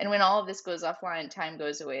 And when all of this goes offline, time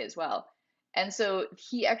goes away as well. And so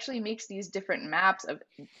he actually makes these different maps of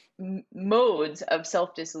modes of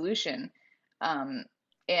self-dissolution. And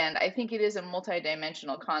I think it is a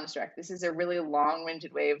multidimensional construct. This is a really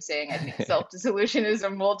long-winded way of saying I think self-dissolution is a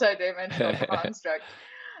multidimensional construct.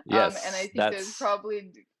 Yes, and I think there's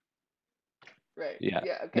probably... Right. Yeah.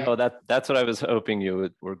 Okay. No, that's what I was hoping you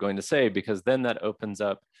were going to say, because then that opens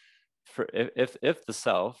up for if the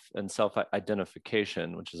self and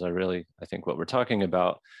self-identification, which is I think what we're talking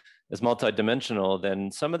about, is multidimensional,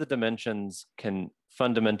 then some of the dimensions can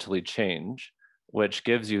fundamentally change, which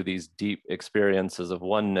gives you these deep experiences of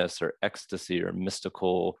oneness or ecstasy or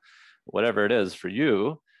mystical, whatever it is for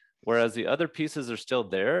you. Whereas the other pieces are still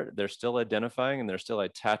there, they're still identifying and they're still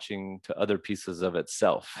attaching to other pieces of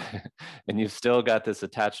itself. And you've still got this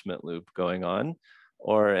attachment loop going on.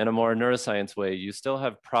 Or in a more neuroscience way, you still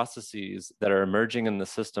have processes that are emerging in the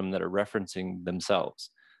system that are referencing themselves.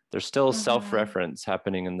 There's still self-reference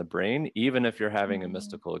happening in the brain, even if you're having a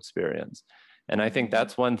mystical experience. And I think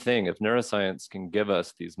that's one thing. If neuroscience can give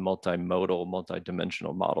us these multimodal,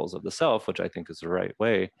 multidimensional models of the self, which I think is the right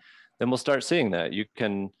way, then we'll start seeing that. You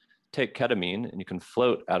can take ketamine and you can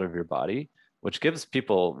float out of your body, which gives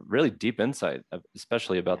people really deep insight,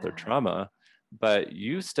 especially about their trauma. But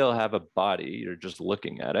you still have a body, you're just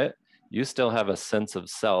looking at it. You still have a sense of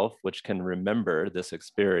self, which can remember this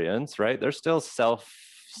experience, right? There's still self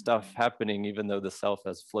stuff happening, even though the self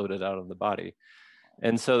has floated out of the body.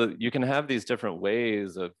 And so you can have these different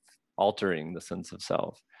ways of altering the sense of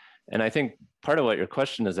self. And I think part of what your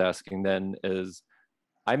question is asking then is,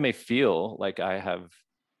 I may feel like I have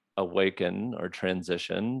awakened or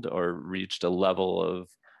transitioned or reached a level of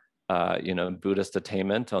Buddhist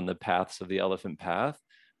attainment on the paths of the elephant path,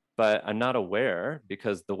 but I'm not aware,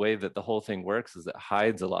 because the way that the whole thing works is it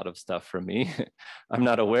hides a lot of stuff from me. I'm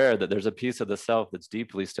not aware that there's a piece of the self that's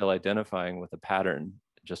deeply still identifying with a pattern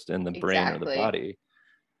just in the brain or the body.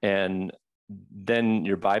 And then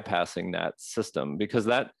you're bypassing that system, because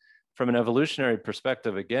that, from an evolutionary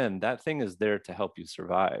perspective, again, that thing is there to help you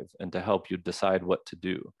survive and to help you decide what to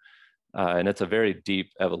do. And it's a very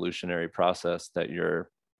deep evolutionary process that you're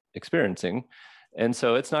experiencing. And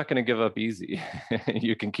so it's not going to give up easy.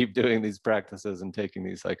 You can keep doing these practices and taking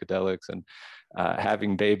these psychedelics and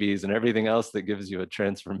having babies and everything else that gives you a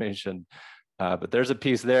transformation. But there's a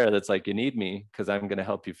piece there that's like, you need me, because I'm going to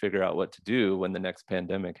help you figure out what to do when the next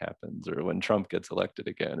pandemic happens, or when Trump gets elected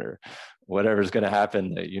again, or whatever's going to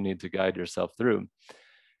happen that you need to guide yourself through.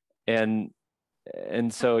 And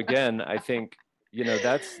so again, I think,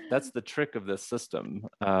 that's the trick of this system,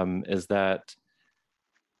 is that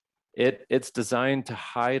it's designed to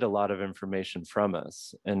hide a lot of information from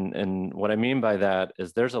us. And what I mean by that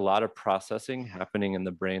is there's a lot of processing happening in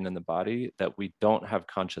the brain and the body that we don't have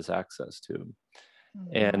conscious access to.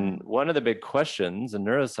 And one of the big questions in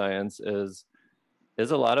neuroscience is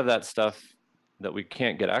a lot of that stuff that we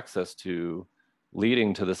can't get access to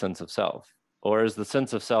leading to the sense of self? Or is the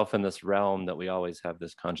sense of self in this realm that we always have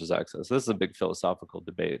this conscious access? This is a big philosophical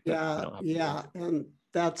debate. Yeah. And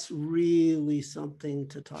that's really something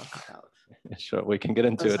to talk about. Sure, we can get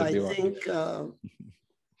into it if you want. I think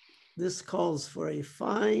this calls for a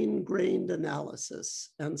fine-grained analysis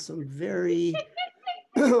and some very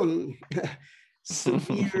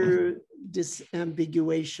severe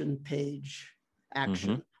disambiguation page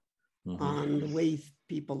action on the way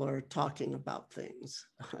people are talking about things.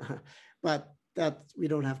 But that we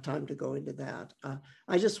don't have time to go into that.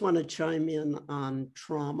 I just want to chime in on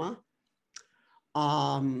trauma,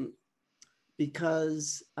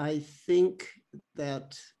 because I think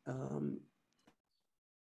that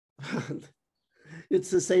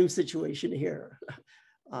it's the same situation here.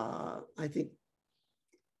 I think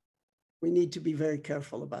we need to be very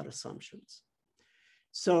careful about assumptions.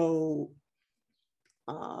 So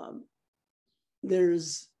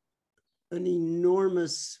there's an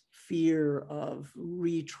enormous fear of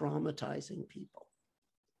re-traumatizing people.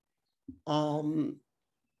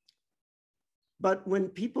 But when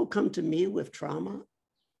people come to me with trauma,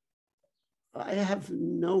 I have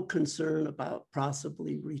no concern about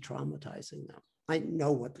possibly re-traumatizing them. I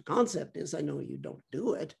know what the concept is. I know you don't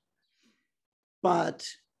do it. But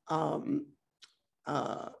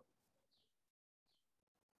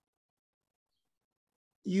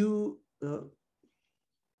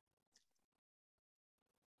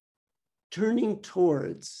turning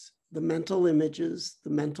towards the mental images, the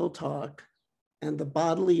mental talk, and the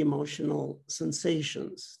bodily emotional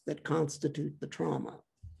sensations that constitute the trauma.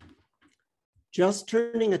 Just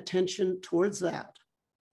turning attention towards that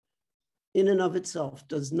in and of itself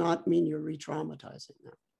does not mean you're re-traumatizing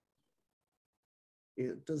them.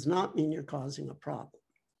 It does not mean you're causing a problem.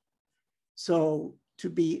 So to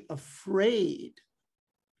be afraid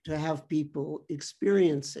to have people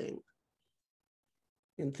experiencing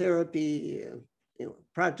in therapy,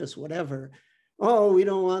 practice, whatever, oh, we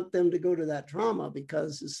don't want them to go to that trauma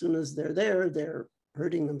because as soon as they're there, they're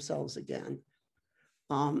hurting themselves again.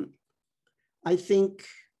 I think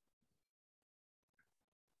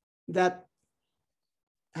that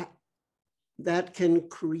can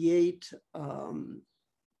create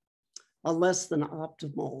a less than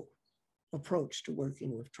optimal approach to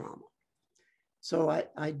working with trauma. So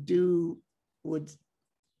I would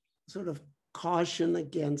sort of caution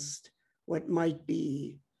against what might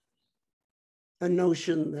be a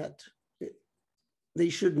notion that they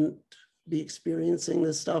shouldn't be experiencing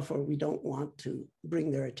this stuff, or we don't want to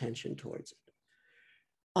bring their attention towards it.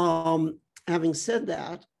 Having said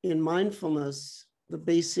that, in mindfulness, the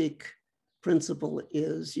basic principle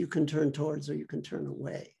is you can turn towards or you can turn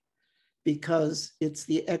away, because it's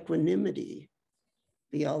the equanimity,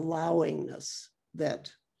 the allowingness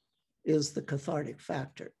that is the cathartic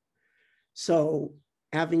factor. So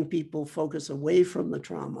having people focus away from the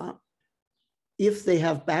trauma, if they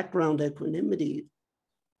have background equanimity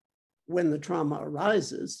when the trauma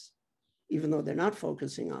arises, even though they're not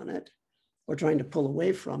focusing on it or trying to pull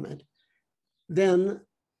away from it, then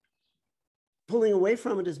pulling away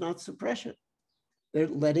from it is not suppression. They're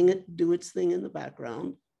letting it do its thing in the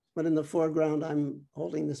background, but in the foreground, I'm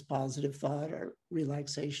holding this positive thought or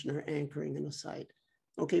relaxation or anchoring in a sight.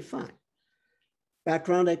 Okay, fine.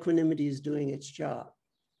 Background equanimity is doing its job.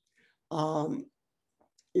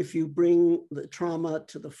 If you bring the trauma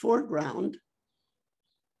to the foreground,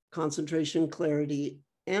 concentration, clarity,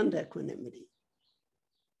 and equanimity,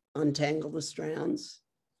 untangle the strands.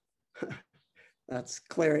 That's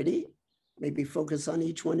clarity. Maybe focus on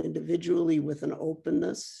each one individually with an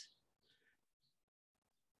openness.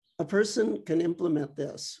 A person can implement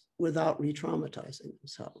this without re-traumatizing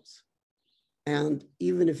themselves. And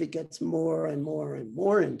even if it gets more and more and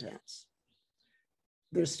more intense,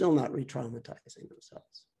 they're still not re-traumatizing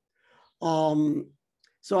themselves.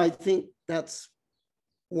 So I think that's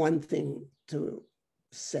one thing to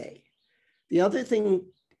say. The other thing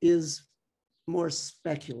is more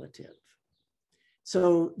speculative.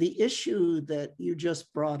 So the issue that you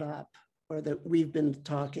just brought up, or that we've been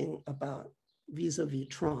talking about vis-a-vis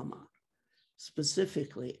trauma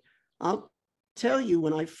specifically, I'll tell you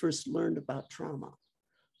when I first learned about trauma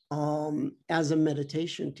as a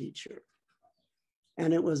meditation teacher,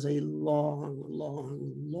 and it was a long,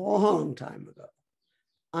 long, long time ago.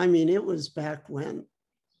 I mean, it was back when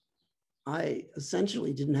I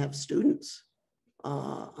essentially didn't have students.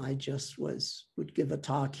 I just would give a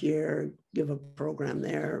talk here, give a program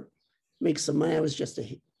there, make some money. I was just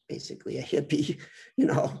basically a hippie, you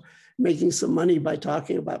know, making some money by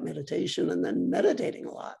talking about meditation and then meditating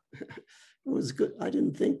a lot. It was good. I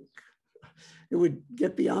didn't think it would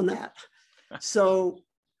get beyond that. So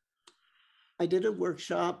I did a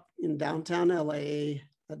workshop in downtown LA,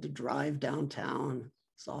 had to drive downtown.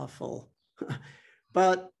 It's awful.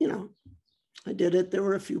 But, you know, I did it. There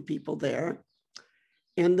were a few people there.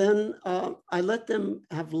 And then I let them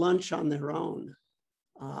have lunch on their own.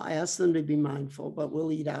 I asked them to be mindful, but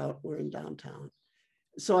we'll eat out. We're in downtown.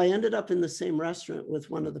 So I ended up in the same restaurant with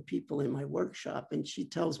one of the people in my workshop, and she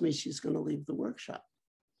tells me she's going to leave the workshop.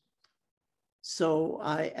 So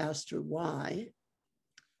I asked her why.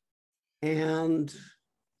 And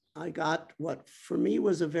I got what for me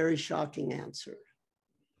was a very shocking answer.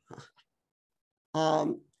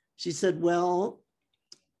 She said, well,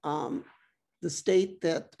 the state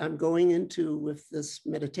that I'm going into with this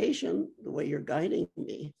meditation, the way you're guiding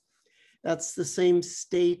me, that's the same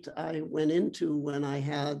state I went into when I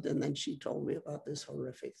had, and then she told me about this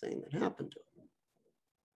horrific thing that happened to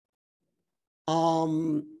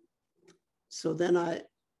her. So then I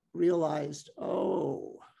realized,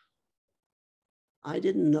 oh, I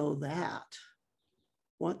didn't know that.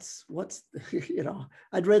 What's you know,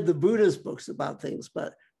 I'd read the Buddhist books about things,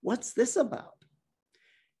 but what's this about?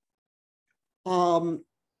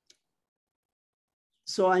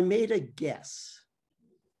 So I made a guess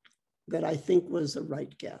that I think was a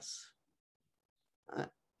right guess.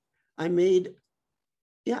 I made,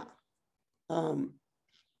 yeah.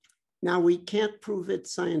 Now we can't prove it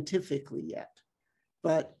scientifically yet,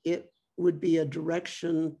 but it would be a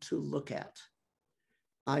direction to look at,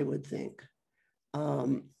 I would think.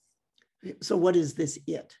 So what is this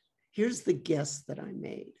it? Here's the guess that I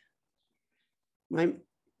made. My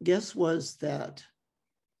guess was that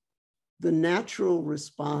the natural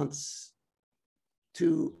response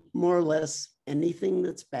to more or less anything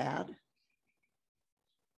that's bad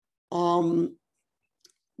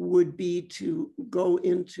would be to go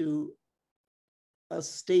into a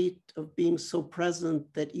state of being so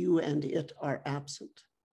present that you and it are absent.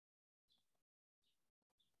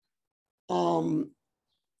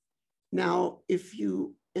 Now, if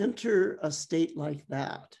you enter a state like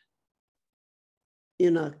that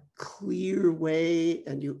in a clear way,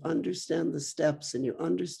 and you understand the steps and you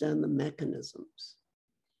understand the mechanisms,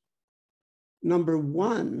 number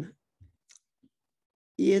one,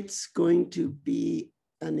 it's going to be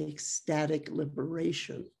an ecstatic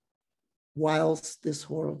liberation whilst this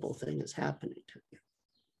horrible thing is happening to you.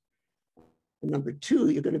 And number two,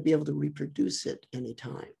 you're going to be able to reproduce it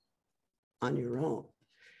anytime on your own.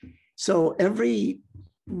 So every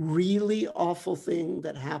really awful thing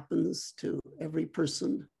that happens to every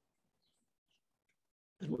person,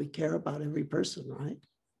 and we care about every person, right?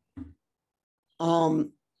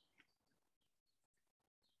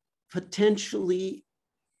 Potentially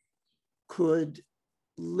could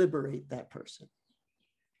liberate that person.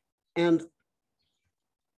 And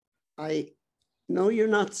I know you're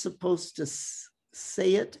not supposed to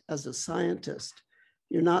say it as a scientist.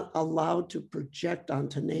 You're not allowed to project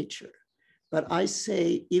onto nature. But I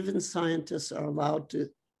say even scientists are allowed to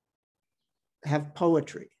have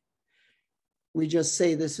poetry. We just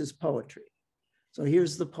say this is poetry. So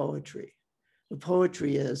here's the poetry. The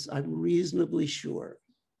poetry is, I'm reasonably sure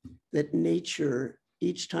that nature,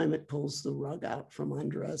 each time it pulls the rug out from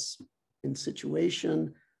under us in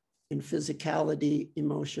situation, in physicality,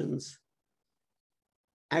 emotions,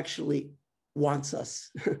 actually wants us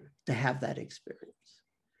to have that experience.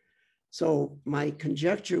 So my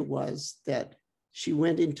conjecture was that she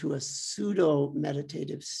went into a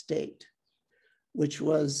pseudo-meditative state, which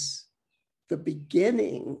was the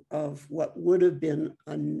beginning of what would have been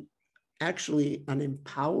actually an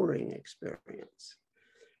empowering experience.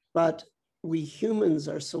 But we humans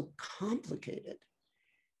are so complicated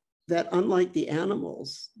that unlike the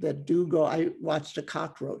animals that do go, I watched a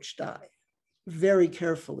cockroach die very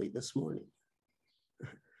carefully this morning,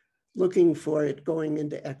 looking for it going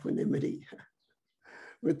into equanimity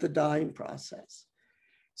with the dying process.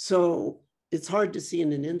 So it's hard to see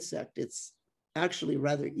in an insect. It's actually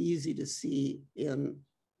rather easy to see in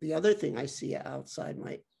the other thing I see outside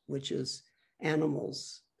which is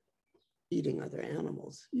animals eating other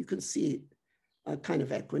animals. You can see a kind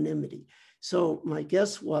of equanimity. So my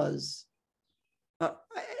guess was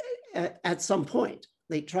at some point,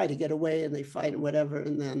 they try to get away and they fight and whatever,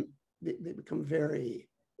 and then they become very,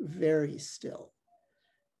 very still.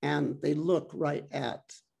 And they look right at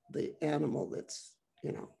the animal that's,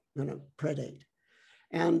 going to predate.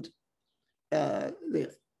 And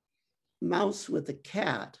the mouse with the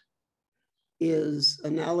cat is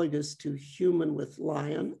analogous to human with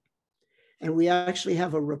lion. And we actually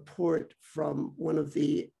have a report from one of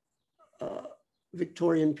the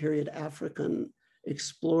Victorian period African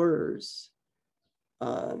explorers,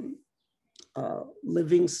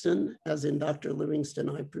 Livingstone, as in Dr. Livingstone,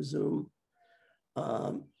 I presume.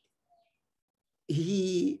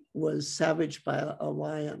 He was savaged by a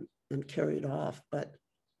lion and carried off, but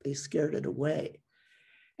they scared it away.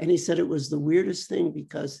 And he said it was the weirdest thing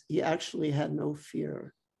because he actually had no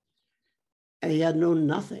fear. And he had no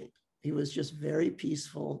nothing. He was just very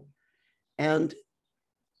peaceful. And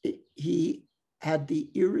he had the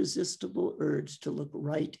irresistible urge to look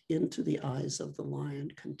right into the eyes of the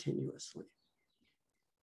lion continuously.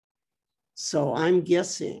 So I'm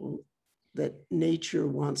guessing that nature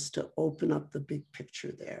wants to open up the big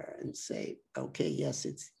picture there and say, okay, yes,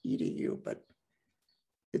 it's eating you, but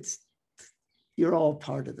you're all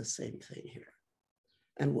part of the same thing here.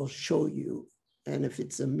 And we'll show you. And if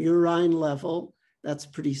it's a murine level, that's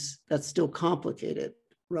still complicated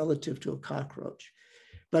relative to a cockroach.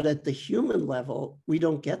 But at the human level, we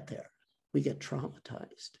don't get there. We get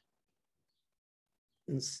traumatized.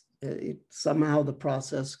 And somehow the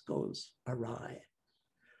process goes awry.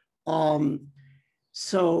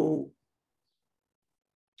 So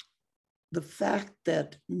the fact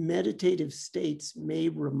that meditative states may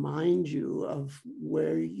remind you of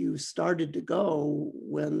where you started to go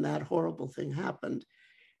when that horrible thing happened,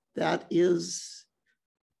 that is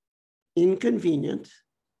inconvenient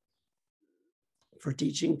for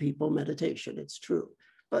teaching people meditation. It's true,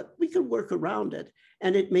 but we can work around it.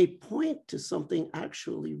 And it may point to something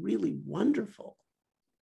actually really wonderful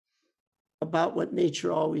about what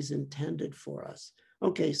nature always intended for us.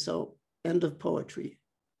 Okay, so end of poetry.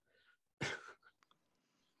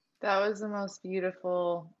 That was the most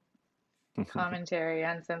beautiful commentary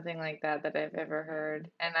on something like that I've ever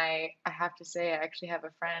heard. And I have to say, I actually have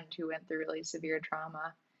a friend who went through really severe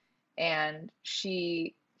trauma. And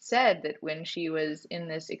she said that when she was in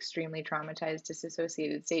this extremely traumatized,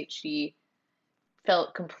 disassociated state, she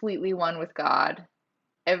felt completely one with God.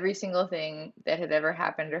 Every single thing that had ever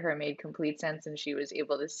happened to her made complete sense, and she was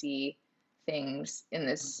able to see things in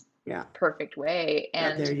this perfect way.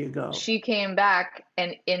 And there you go. She came back,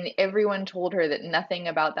 and everyone told her that nothing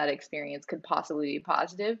about that experience could possibly be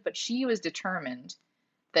positive, but she was determined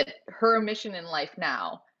that her mission in life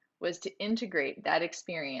now was to integrate that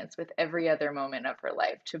experience with every other moment of her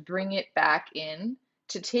life, to bring it back in,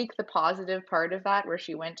 to take the positive part of that where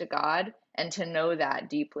she went to God and to know that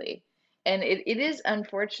deeply. And it is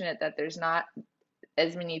unfortunate that there's not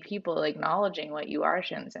as many people acknowledging what you are,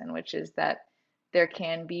 Shinzen, which is that there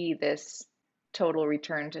can be this total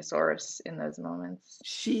return to source in those moments.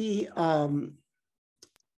 She, does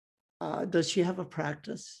she have a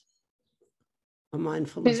practice? A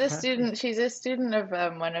mindfulness practice? She's a student of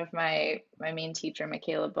one of my main teacher,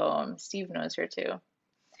 Michaela Boehm. Steve knows her too.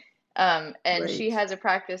 And Great. she has a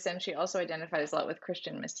practice, and she also identifies a lot with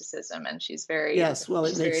Christian mysticism, and she's very, yes, well,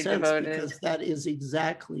 it makes sense devoted. because that is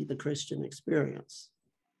exactly the Christian experience.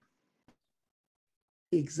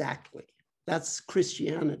 Exactly. That's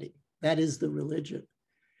Christianity. That is the religion.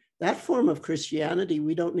 That form of Christianity,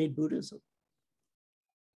 we don't need Buddhism.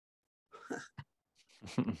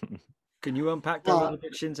 Can you unpack that a little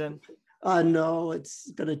bit, Shinzen? No, it's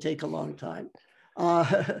going to take a long time.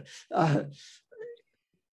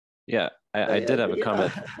 Yeah, I did have a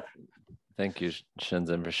comment. Thank you,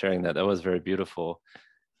 Shinzen, for sharing that. That was very beautiful.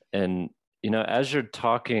 And, as you're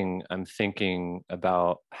talking, I'm thinking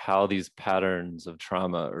about how these patterns of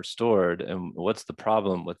trauma are stored and what's the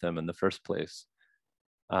problem with them in the first place.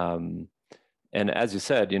 And as you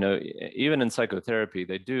said, even in psychotherapy,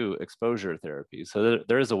 they do exposure therapy. So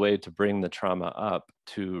there is a way to bring the trauma up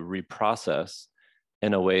to reprocess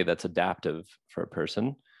in a way that's adaptive for a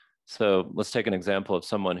person. So let's take an example of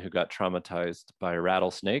someone who got traumatized by a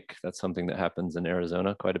rattlesnake. That's something that happens in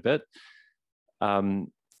Arizona quite a bit.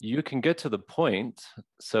 You can get to the point,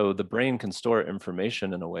 so the brain can store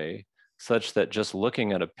information in a way such that just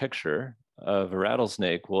looking at a picture of a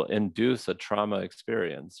rattlesnake will induce a trauma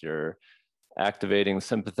experience. You're activating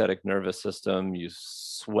sympathetic nervous system, you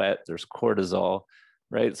sweat, there's cortisol,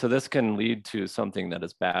 right? So this can lead to something that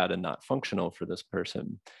is bad and not functional for this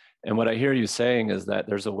person. And what I hear you saying is that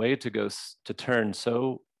there's a way to turn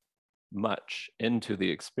so much into the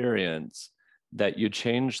experience that you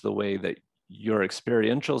change the way that your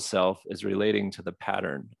experiential self is relating to the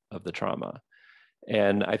pattern of the trauma.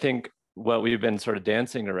 And I think what we've been sort of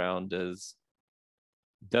dancing around is,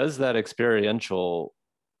 does that experiential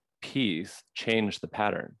piece change the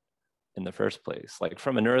pattern in the first place? Like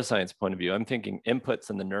from a neuroscience point of view, I'm thinking inputs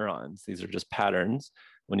in the neurons. These are just patterns.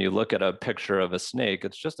 When you look at a picture of a snake,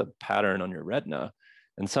 it's just a pattern on your retina.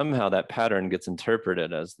 And somehow that pattern gets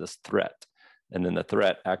interpreted as this threat. And then the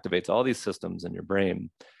threat activates all these systems in your brain.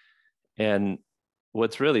 And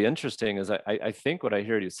what's really interesting is I think what I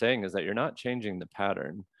hear you saying is that you're not changing the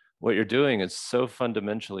pattern. What you're doing is so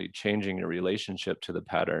fundamentally changing your relationship to the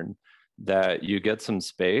pattern that you get some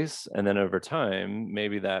space, and then over time,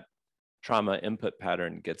 maybe that trauma input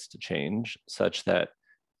pattern gets to change such that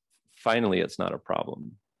finally it's not a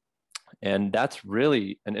problem. And that's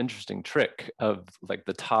really an interesting trick of like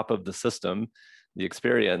the top of the system, the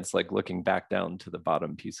experience, like looking back down to the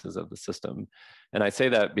bottom pieces of the system. And I say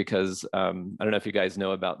that because I don't know if you guys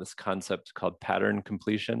know about this concept called pattern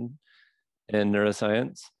completion in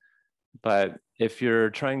neuroscience, but if you're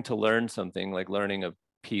trying to learn something like learning a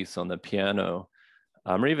piece on the piano,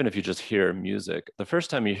 or even if you just hear music, the first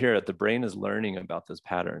time you hear it, the brain is learning about those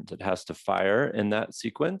patterns. It has to fire in that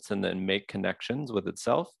sequence and then make connections with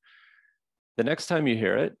itself. The next time you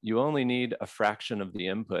hear it, you only need a fraction of the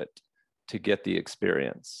input to get the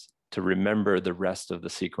experience, to remember the rest of the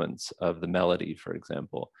sequence of the melody, for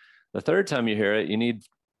example. The third time you hear it, you need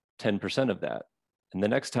 10% of that. And the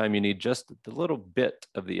next time you need just the little bit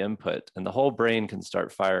of the input, and the whole brain can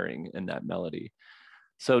start firing in that melody.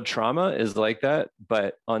 So trauma is like that,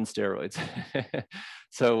 but on steroids.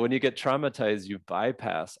 So when you get traumatized, you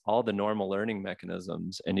bypass all the normal learning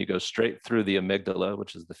mechanisms and you go straight through the amygdala,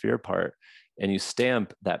 which is the fear part, and you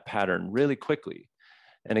stamp that pattern really quickly.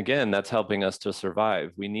 And again, that's helping us to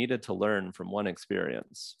survive. We needed to learn from one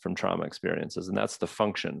experience, from trauma experiences, and that's the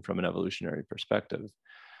function from an evolutionary perspective.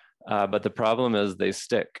 But the problem is they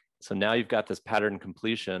stick. So now you've got this pattern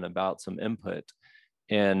completion about some input.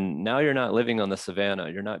 And now you're not living on the savannah.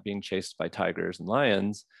 You're not being chased by tigers and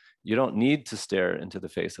lions. You don't need to stare into the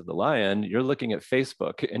face of the lion. You're looking at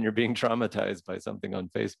Facebook and you're being traumatized by something on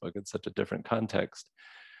Facebook. It's such a different context.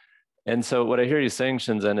 And so what I hear you saying,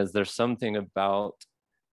 Shinzen, is there's something about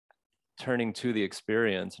turning to the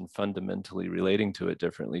experience and fundamentally relating to it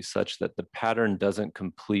differently such that the pattern doesn't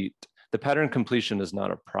complete. The pattern completion is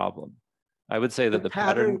not a problem. I would say that the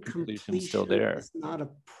pattern completion is still there. Is not a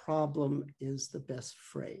problem is the best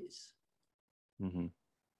phrase,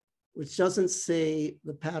 which doesn't say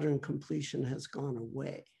the pattern completion has gone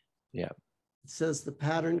away. Yeah. It says the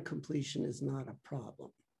pattern completion is not a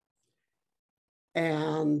problem.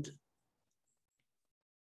 And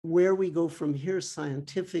where we go from here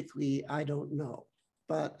scientifically, I don't know,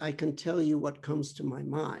 but I can tell you what comes to my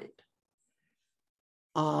mind.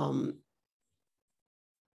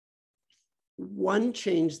 One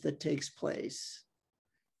change that takes place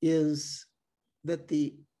is that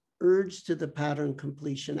the urge to the pattern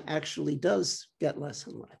completion actually does get less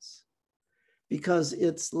and less, because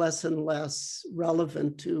it's less and less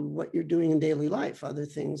relevant to what you're doing in daily life. Other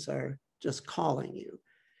things are just calling you.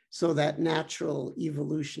 So that natural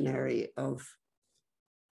evolutionary of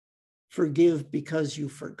forgive because you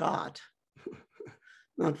forgot,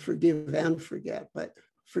 not forgive and forget, but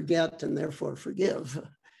forget and therefore forgive,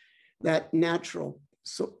 that natural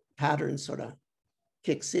pattern sort of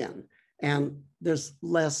kicks in. And there's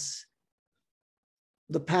less,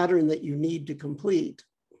 the pattern that you need to complete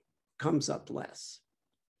comes up less.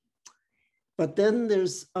 But then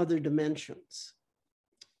there's other dimensions.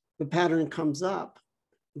 The pattern comes up,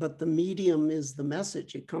 but the medium is the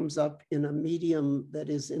message. It comes up in a medium that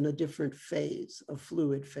is in a different phase, a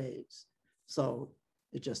fluid phase. So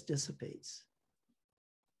it just dissipates,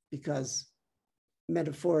 because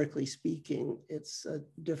metaphorically speaking, it's a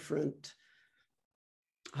different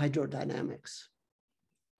hydrodynamics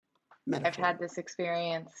metaphor. I've had this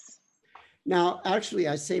experience. Now, actually,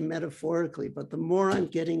 I say metaphorically, but the more I'm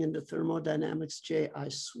getting into thermodynamics, Jay, I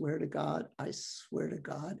swear to God,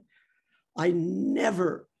 I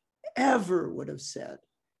never, ever would have said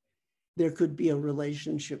there could be a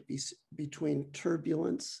relationship between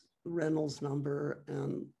turbulence, Reynolds number,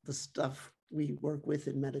 and the stuff we work with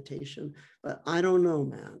in meditation. But I don't know,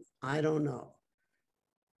 man. I don't know.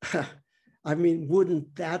 I mean,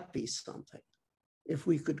 wouldn't that be something if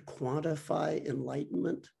we could quantify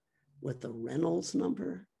enlightenment with a Reynolds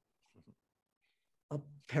number, a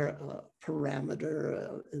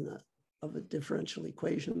parameter of a differential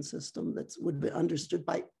equation system that would be understood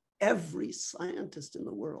by every scientist in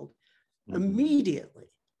the world immediately,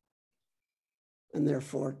 and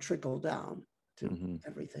therefore trickle down to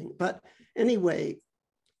everything. But anyway,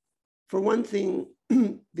 for one thing,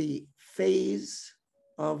 the phase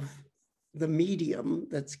of the medium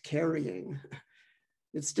that's carrying,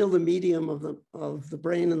 it's still the medium of the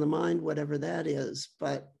brain and the mind, whatever that is.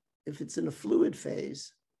 But if it's in a fluid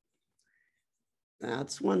phase,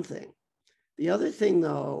 that's one thing. The other thing,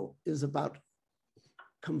 though, is about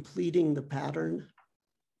completing the pattern,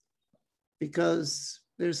 because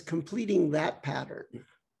there's completing that pattern.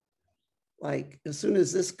 Like, as soon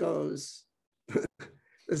as this goes,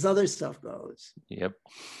 this other stuff goes. Yep.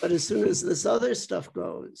 But as soon as this other stuff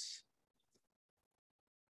goes,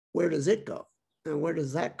 where does it go? And where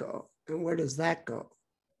does that go? And where does that go?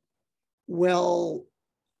 Well,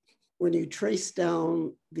 when you trace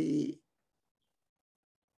down the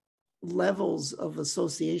levels of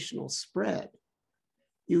associational spread,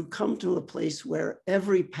 you come to a place where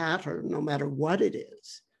every pattern, no matter what it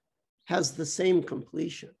is, has the same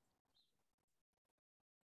completion.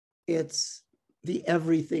 It's the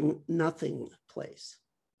everything, nothing place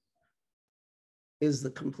is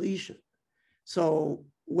the completion. So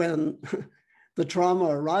when the trauma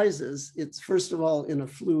arises, it's first of all in a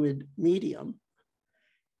fluid medium.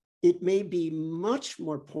 It may be much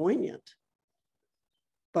more poignant,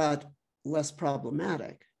 but less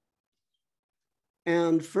problematic.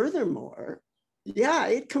 And furthermore, yeah,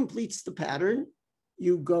 it completes the pattern.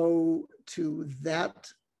 You go to that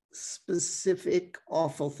specific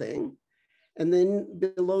awful thing. And then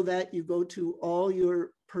below that, you go to all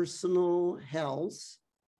your personal hells.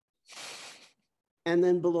 And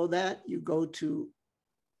then below that, you go to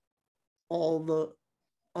all the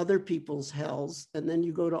other people's hells. And then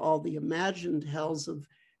you go to all the imagined hells of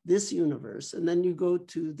this universe. And then you go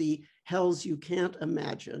to the hells you can't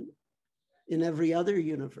imagine in every other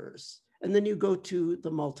universe. And then you go to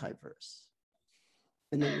the multiverse.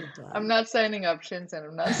 And then you're done. I'm not signing up, Shinzen.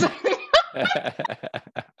 I'm not signing up.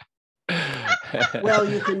 Well,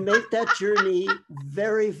 you can make that journey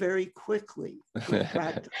very, very quickly with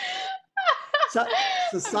practice.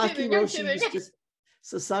 Sasaki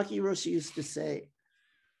Roshi used to say,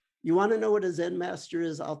 you want to know what a Zen master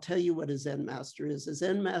is? I'll tell you what a Zen master is. A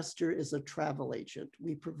Zen master is a travel agent.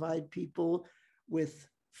 We provide people with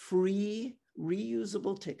free,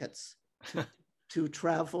 reusable tickets to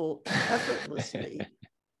travel effortlessly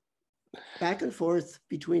back and forth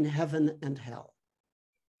between heaven and hell.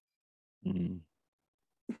 Mm.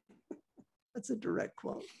 That's a direct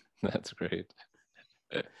quote. That's great.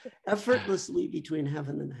 Effortlessly between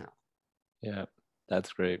heaven and hell. Yeah,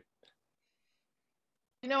 that's great.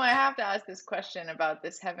 You know, I have to ask this question about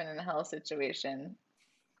this heaven and hell situation.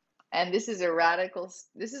 And this is a radical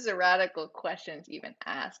question to even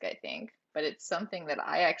ask, I think, but it's something that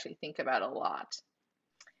I actually think about a lot.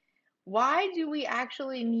 Why do we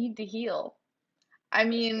actually need to heal? I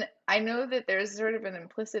mean, I know that there's sort of an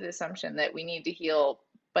implicit assumption that we need to heal,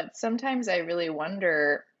 but sometimes I really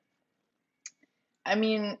wonder, I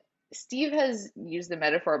mean, Steve has used the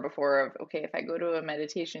metaphor before of, okay, if I go to a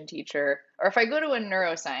meditation teacher, or if I go to a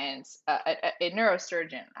neuroscience, a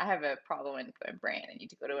neurosurgeon, I have a problem with my brain, I need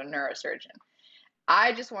to go to a neurosurgeon.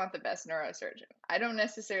 I just want the best neurosurgeon. I don't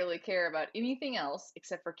necessarily care about anything else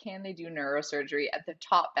except for, can they do neurosurgery at the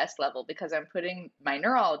top best level, because I'm putting my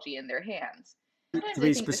neurology in their hands. Sometimes To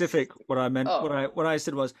be specific, what I meant, what I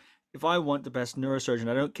said was, if I want the best neurosurgeon,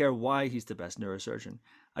 I don't care why he's the best neurosurgeon.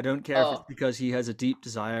 I don't care if it's because he has a deep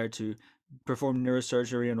desire to perform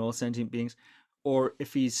neurosurgery on all sentient beings, or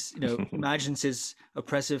if he's, imagines his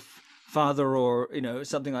oppressive father or,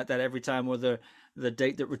 something like that every time, or the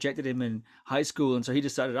date that rejected him in high school. And so he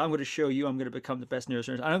decided, I'm going to show you, I'm going to become the best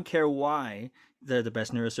neurosurgeon. I don't care why they're the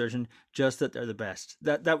best neurosurgeon, just that they're the best.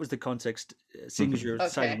 That was the context. Seeing as you're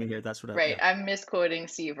citing me here, that's what I'm misquoting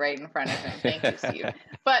Steve right in front of him. Thank you, Steve.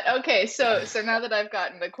 But okay, so now that I've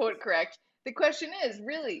gotten the quote correct, the question is,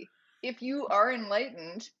 really, if you are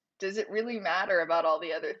enlightened, does it really matter about all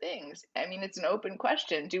the other things? I mean, it's an open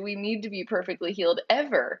question. Do we need to be perfectly healed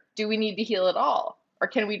ever? Do we need to heal at all? Or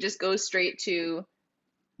can we just go straight to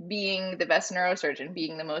being the best neurosurgeon,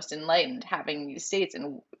 being the most enlightened, having these states,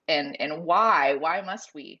 and why? Why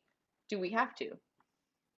must we? Do we have to?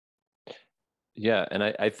 Yeah, and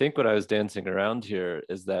I think what I was dancing around here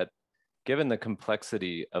is that given the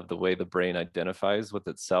complexity of the way the brain identifies with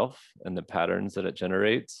itself and the patterns that it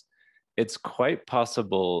generates, it's quite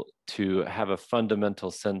possible to have a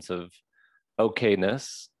fundamental sense of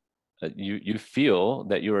okayness. You feel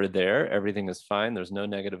that you are there, everything is fine, there's no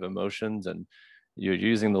negative emotions, and you're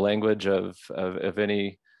using the language of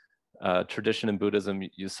any tradition in Buddhism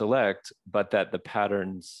you select, but that the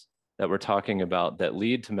patterns that we're talking about that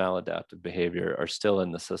lead to maladaptive behavior are still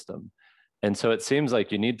in the system. And so it seems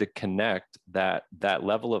like you need to connect that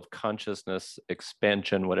level of consciousness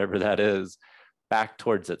expansion, whatever that is, back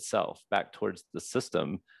towards itself, back towards the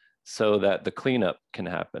system, so that the cleanup can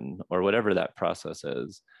happen, or whatever that process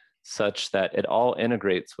is, such that it all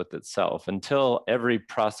integrates with itself. Until every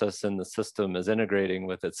process in the system is integrating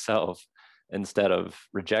with itself instead of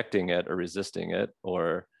rejecting it or resisting it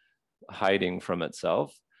or hiding from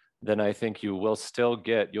itself, then I think you'll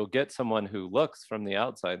get someone who looks from the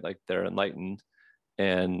outside like they're enlightened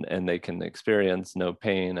and they can experience no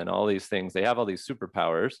pain and all these things. They have all these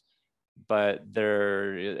superpowers, but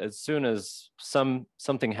as soon as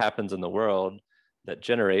something happens in the world that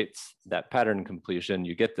generates that pattern completion,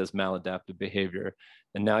 you get this maladaptive behavior.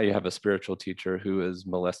 And now you have a spiritual teacher who is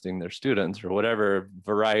molesting their students, or whatever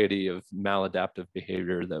variety of maladaptive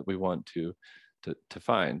behavior that we want to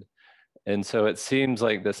find. And so it seems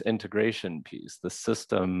like this integration piece, the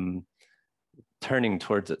system turning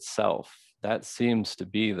towards itself, that seems to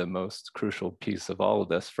be the most crucial piece of all of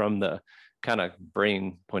this, from the kind of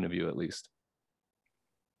brain point of view, at least.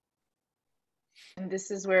 And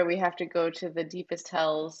this is where we have to go to the deepest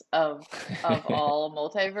hells of all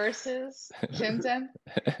multiverses, Shinzen.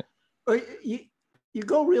 You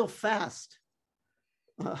go real fast.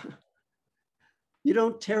 You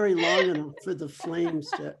don't tarry long enough for the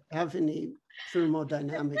flames to have any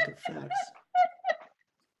thermodynamic effects.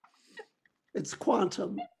 It's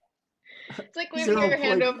quantum. It's like waving your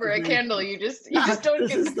hand over a candle. You just don't this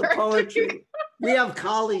get is the poetry. We have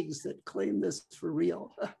colleagues that claim this for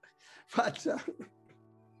real. But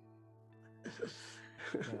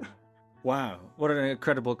wow, what an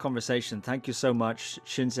incredible conversation. Thank you so much,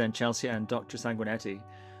 Shinzen, Chelsea, and Dr. Sanguinetti,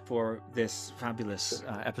 for this fabulous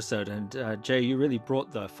episode. And Jay, you really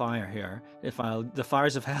brought the fire here, the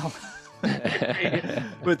fires of hell,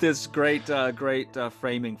 with this great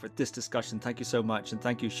framing for this discussion. Thank you so much. And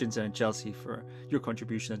thank you, Shinzen and Chelsea, for your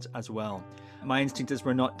contributions as well. My instinct is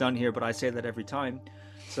we're not done here, but I say that every time.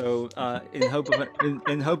 So in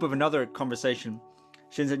hope of another conversation,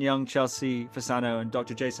 Shinzen Young, Chelsea Fasano, and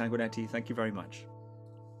Dr. Jay Sanguinetti, thank you very much.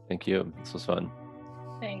 Thank you. This was fun.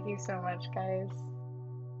 Thank you so much, guys.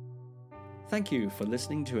 Thank you for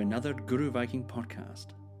listening to another Guru Viking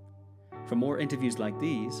podcast. For more interviews like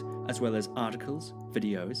these, as well as articles,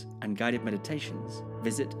 videos, and guided meditations,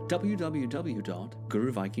 visit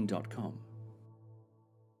www.guruviking.com.